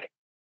just like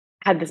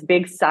had this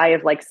big sigh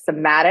of like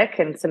somatic,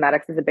 and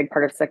somatics is a big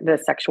part of the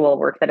sexual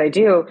work that I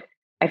do.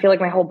 I feel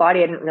like my whole body,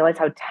 I didn't realize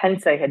how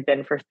tense I had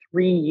been for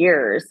 3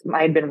 years.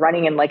 I had been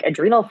running in like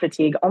adrenal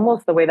fatigue,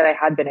 almost the way that I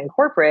had been in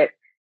corporate,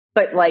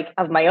 but like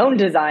of my own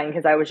design,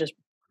 because I was just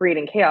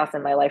creating chaos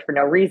in my life for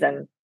no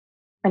reason.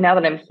 And now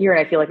that I'm here and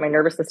I feel like my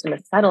nervous system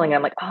is settling,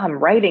 I'm like, oh, I'm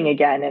writing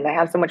again. And I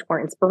have so much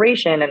more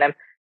inspiration and I'm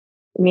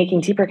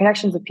making deeper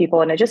connections with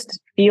people. And it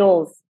just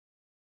feels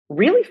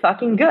really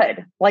fucking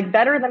good, like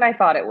better than I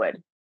thought it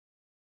would.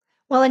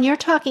 Well, and you're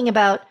talking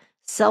about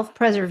self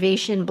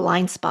preservation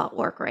blind spot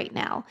work right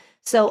now.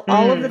 So,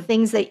 all of the Mm,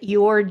 things that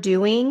you're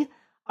doing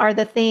are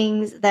the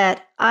things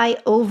that I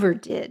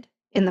overdid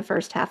in the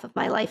first half of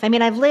my life. I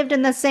mean, I've lived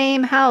in the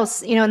same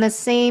house, in the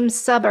same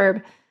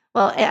suburb.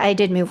 Well, I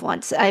did move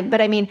once,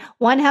 but I mean,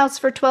 one house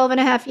for 12 and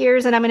a half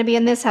years, and I'm going to be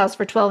in this house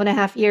for 12 and a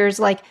half years,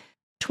 like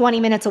 20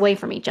 minutes away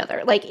from each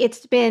other. Like,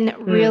 it's been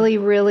mm, really,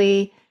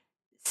 really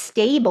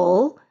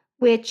stable,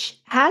 which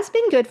has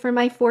been good for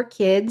my 4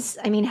 kids.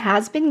 I mean,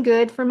 has been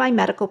good for my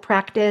medical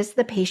practice,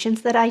 the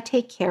patients that I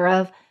take care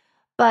of,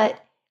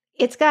 but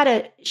it's got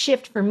to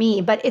shift for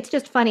me. But it's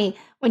just funny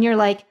when you're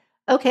like,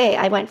 okay,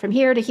 I went from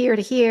here to here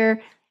to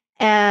here.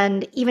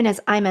 And even as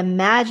I'm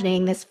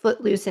imagining this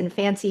footloose and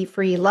fancy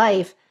free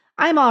life,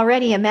 I'm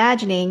already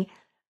imagining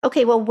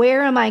okay, well,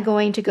 where am I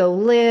going to go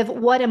live?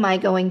 What am I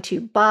going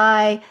to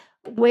buy?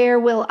 Where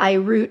will I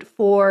root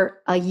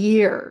for a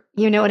year?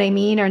 You know what I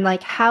mean? Or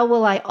like, how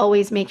will I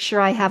always make sure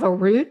I have a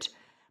route,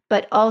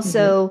 but Mhm.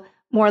 also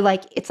more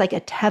like it's like a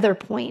tether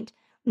point,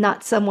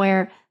 not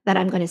somewhere that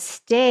I'm going to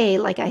stay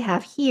like I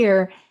have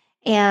here.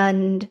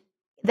 And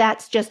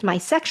that's just my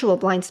sexual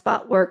blind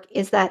spot work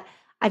is that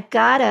I've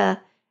got to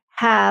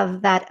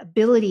have that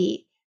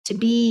ability to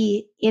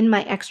be in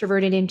my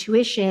extroverted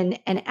intuition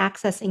and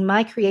accessing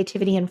my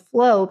creativity and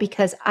flow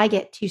because I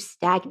get too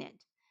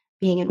stagnant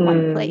being in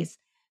one Mm. place.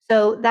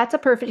 So that's a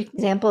perfect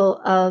example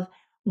of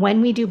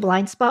when we do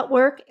blind spot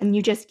work, and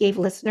you just gave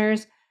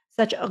listeners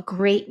such a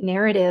great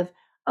narrative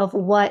of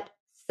what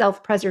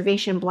self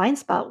preservation blind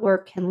spot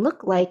work can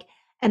look like,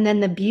 and then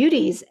the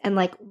beauties and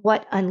like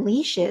what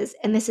unleashes.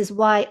 And this is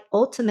why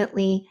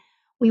ultimately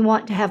we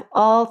want to have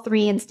all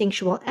three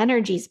instinctual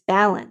energies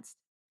balanced.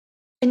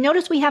 And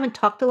notice we haven't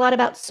talked a lot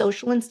about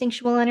social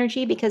instinctual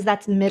energy because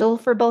that's middle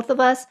for both of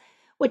us,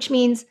 which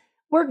means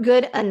we're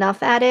good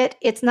enough at it.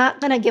 It's not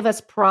going to give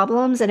us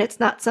problems and it's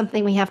not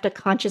something we have to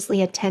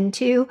consciously attend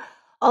to.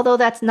 Although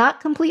that's not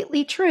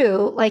completely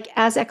true. Like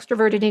as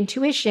extroverted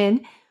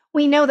intuition,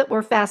 we know that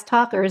we're fast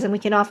talkers and we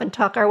can often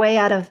talk our way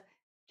out of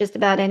just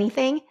about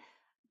anything,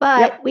 but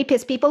Yep. we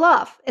piss people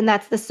off. And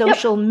that's the Yep.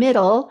 social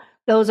middle.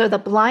 Those are the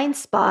blind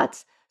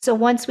spots. So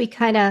once we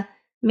kind of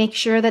make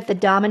sure that the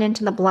dominant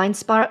and the blind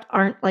spot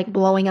aren't like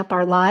blowing up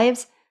our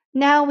lives,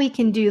 now we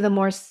can do the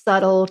more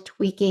subtle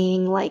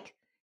tweaking, like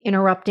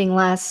interrupting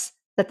less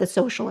that the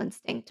social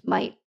instinct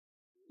might,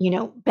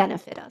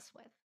 benefit us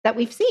with that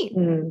we've seen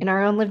Mm. in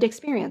our own lived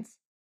experience.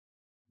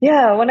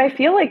 Yeah, when I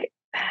feel like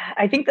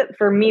I think that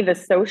for me, the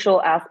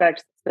social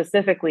aspect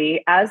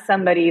specifically, as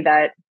somebody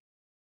that,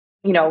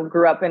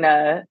 grew up in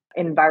a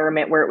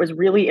environment where it was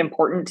really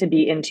important to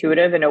be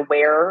intuitive and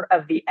aware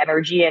of the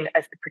energy and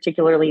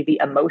particularly the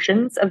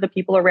emotions of the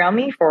people around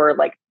me for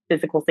like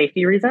physical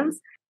safety reasons.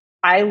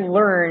 I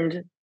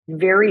learned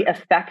very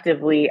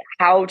effectively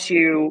how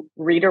to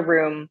read a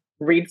room,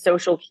 read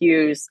social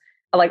cues,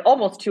 like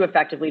almost too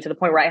effectively to the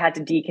point where I had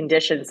to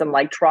decondition some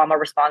like trauma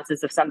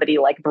responses if somebody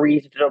like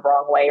breathed the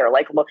wrong way or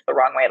like looked the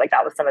wrong way. Like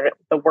that was some of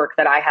the work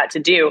that I had to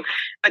do.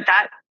 But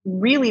that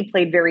really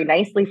played very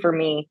nicely for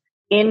me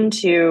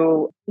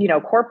into,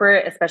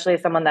 corporate, especially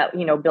as someone that,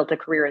 built a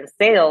career in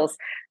sales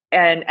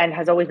and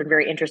has always been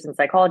very interested in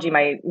psychology.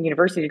 My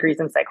university degree is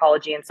in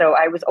psychology. And so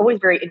I was always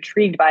very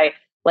intrigued by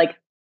like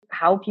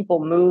how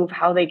people move,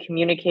 how they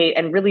communicate,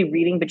 and really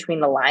reading between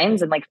the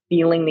lines and like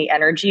feeling the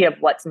energy of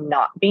what's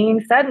not being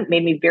said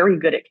made me very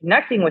good at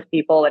connecting with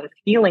people and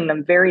feeling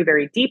them very,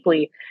 very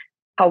deeply.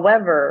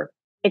 However,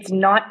 it's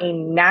not a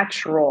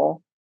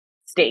natural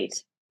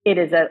state. It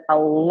is a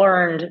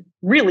learned,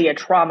 really a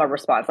trauma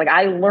response. Like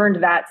I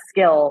learned that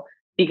skill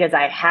because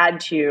I had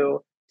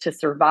to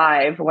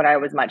survive when I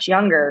was much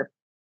younger,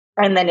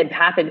 and then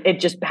it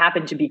just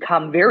happened to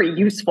become very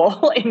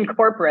useful in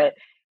corporate,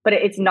 but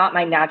it's not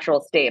my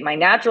natural state. My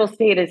natural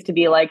state is to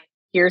be like,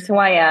 here's who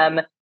I am,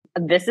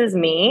 this is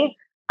me.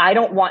 I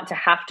don't want to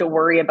have to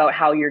worry about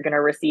how you're going to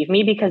receive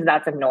me because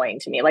that's annoying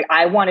to me. Like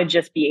I want to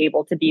just be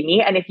able to be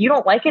me, and if you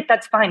don't like it,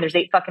 that's fine. There's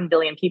 8 fucking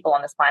billion people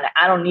on this planet.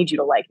 I don't need you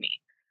to like me.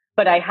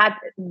 But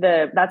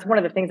that's one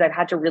of the things I've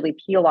had to really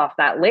peel off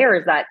that layer,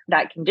 is that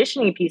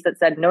conditioning piece that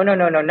said no, no,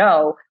 no, no,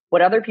 no.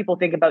 What other people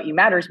think about you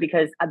matters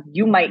because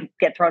you might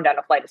get thrown down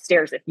a flight of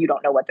stairs if you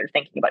don't know what they're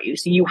thinking about you.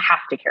 So you have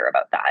to care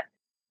about that.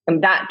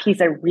 And that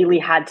piece I really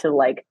had to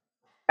like,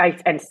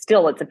 and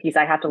still it's a piece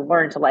I have to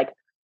learn to like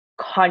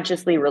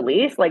consciously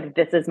release. Like,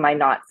 this is my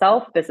not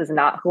self. This is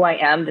not who I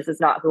am. This is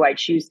not who I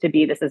choose to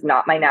be. This is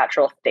not my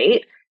natural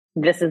state.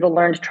 This is a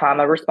learned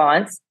trauma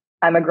response.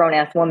 I'm a grown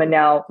ass woman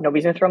now.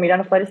 Nobody's going to throw me down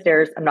a flight of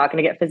stairs. I'm not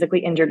going to get physically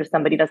injured if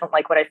somebody doesn't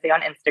like what I say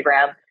on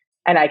Instagram.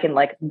 And I can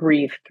like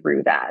breathe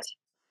through that.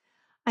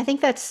 I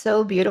think that's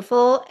so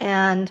beautiful.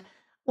 And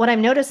what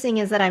I'm noticing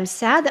is that I'm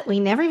sad that we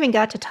never even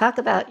got to talk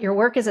about your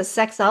work as a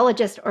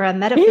sexologist or a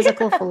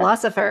metaphysical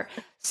philosopher.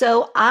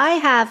 So I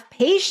have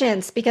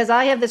patience because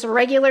I have this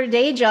regular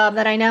day job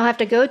that I now have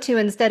to go to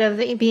instead of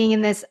being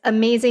in this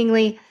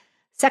amazingly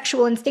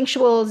sexual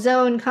instinctual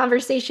zone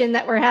conversation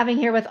that we're having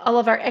here with all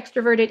of our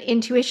extroverted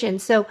intuition.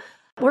 So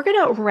we're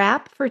going to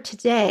wrap for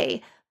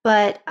today,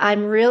 but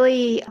I'm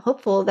really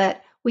hopeful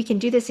that we can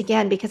do this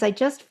again because I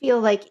just feel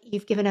like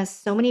you've given us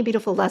so many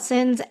beautiful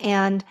lessons.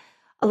 And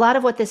a lot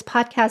of what this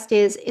podcast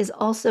is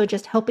also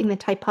just helping the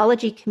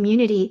typology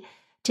community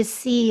to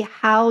see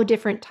how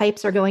different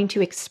types are going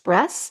to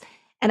express.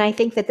 And I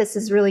think that this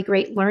is really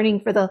great learning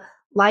for the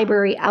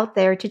library out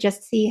there to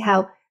just see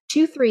how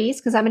 2 3s,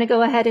 because I'm going to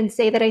go ahead and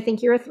say that I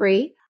think you're a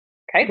 3,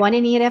 Okay. one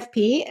in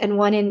ENFP and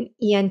one in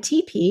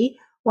ENTP,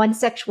 one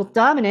sexual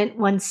dominant,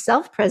 one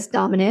self-pres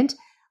dominant,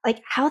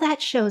 like how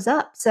that shows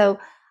up. So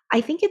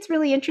I think it's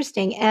really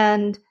interesting.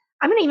 And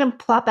I'm going to even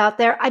plop out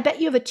there. I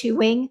bet you have a 2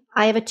 wing.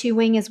 I have a 2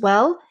 wing as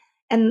well.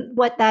 And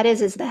what that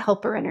is the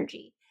helper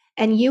energy.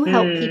 And you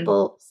help Mm.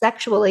 people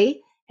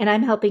sexually, and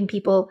I'm helping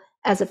people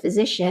as a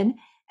physician.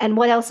 And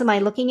what else am I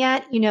looking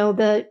at?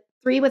 The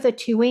 3 with a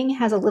 2 wing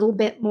has a little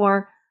bit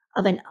more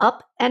of an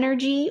up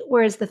energy,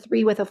 whereas the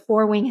 3 with a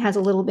 4 wing has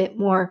a little bit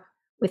more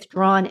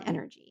withdrawn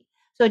energy.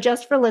 So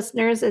just for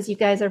listeners, as you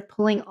guys are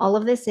pulling all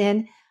of this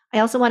in, I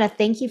also want to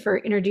thank you for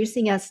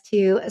introducing us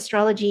to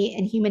astrology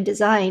and human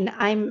design.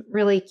 I'm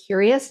really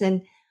curious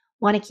and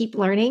want to keep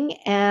learning.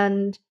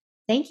 And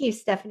thank you,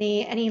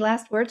 Stephanie. Any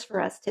last words for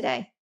us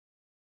today?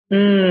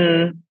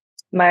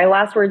 My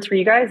last words for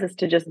you guys is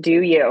to just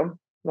do you,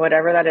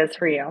 whatever that is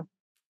for you.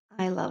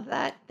 I love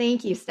that.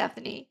 Thank you,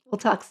 Stephanie. We'll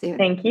talk soon.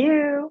 Thank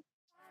you.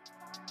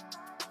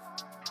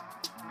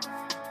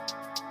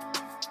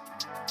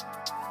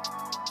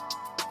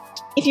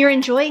 If you're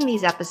enjoying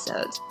these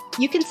episodes,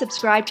 you can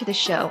subscribe to the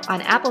show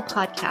on Apple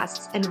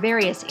Podcasts and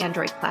various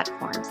Android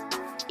platforms.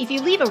 If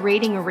you leave a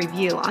rating or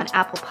review on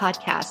Apple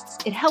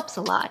Podcasts, it helps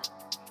a lot.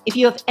 If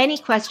you have any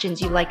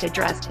questions you'd like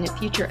addressed in a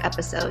future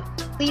episode,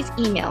 please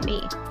email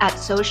me at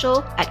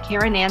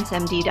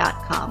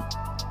social@karenancemd.com.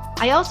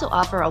 I also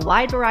offer a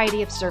wide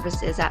variety of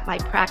services at my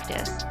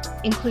practice,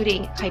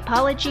 including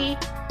typology,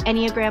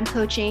 Enneagram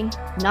coaching,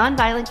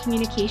 nonviolent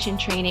communication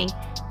training,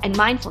 and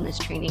mindfulness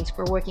trainings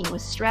for working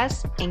with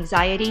stress,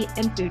 anxiety,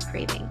 and food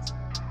cravings.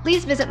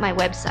 Please visit my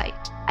website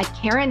at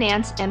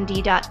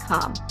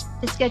karenancemd.com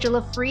to schedule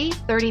a free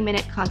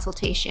 30-minute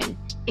consultation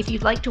if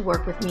you'd like to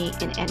work with me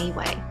in any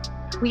way.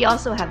 We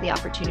also have the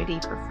opportunity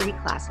for free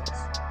classes.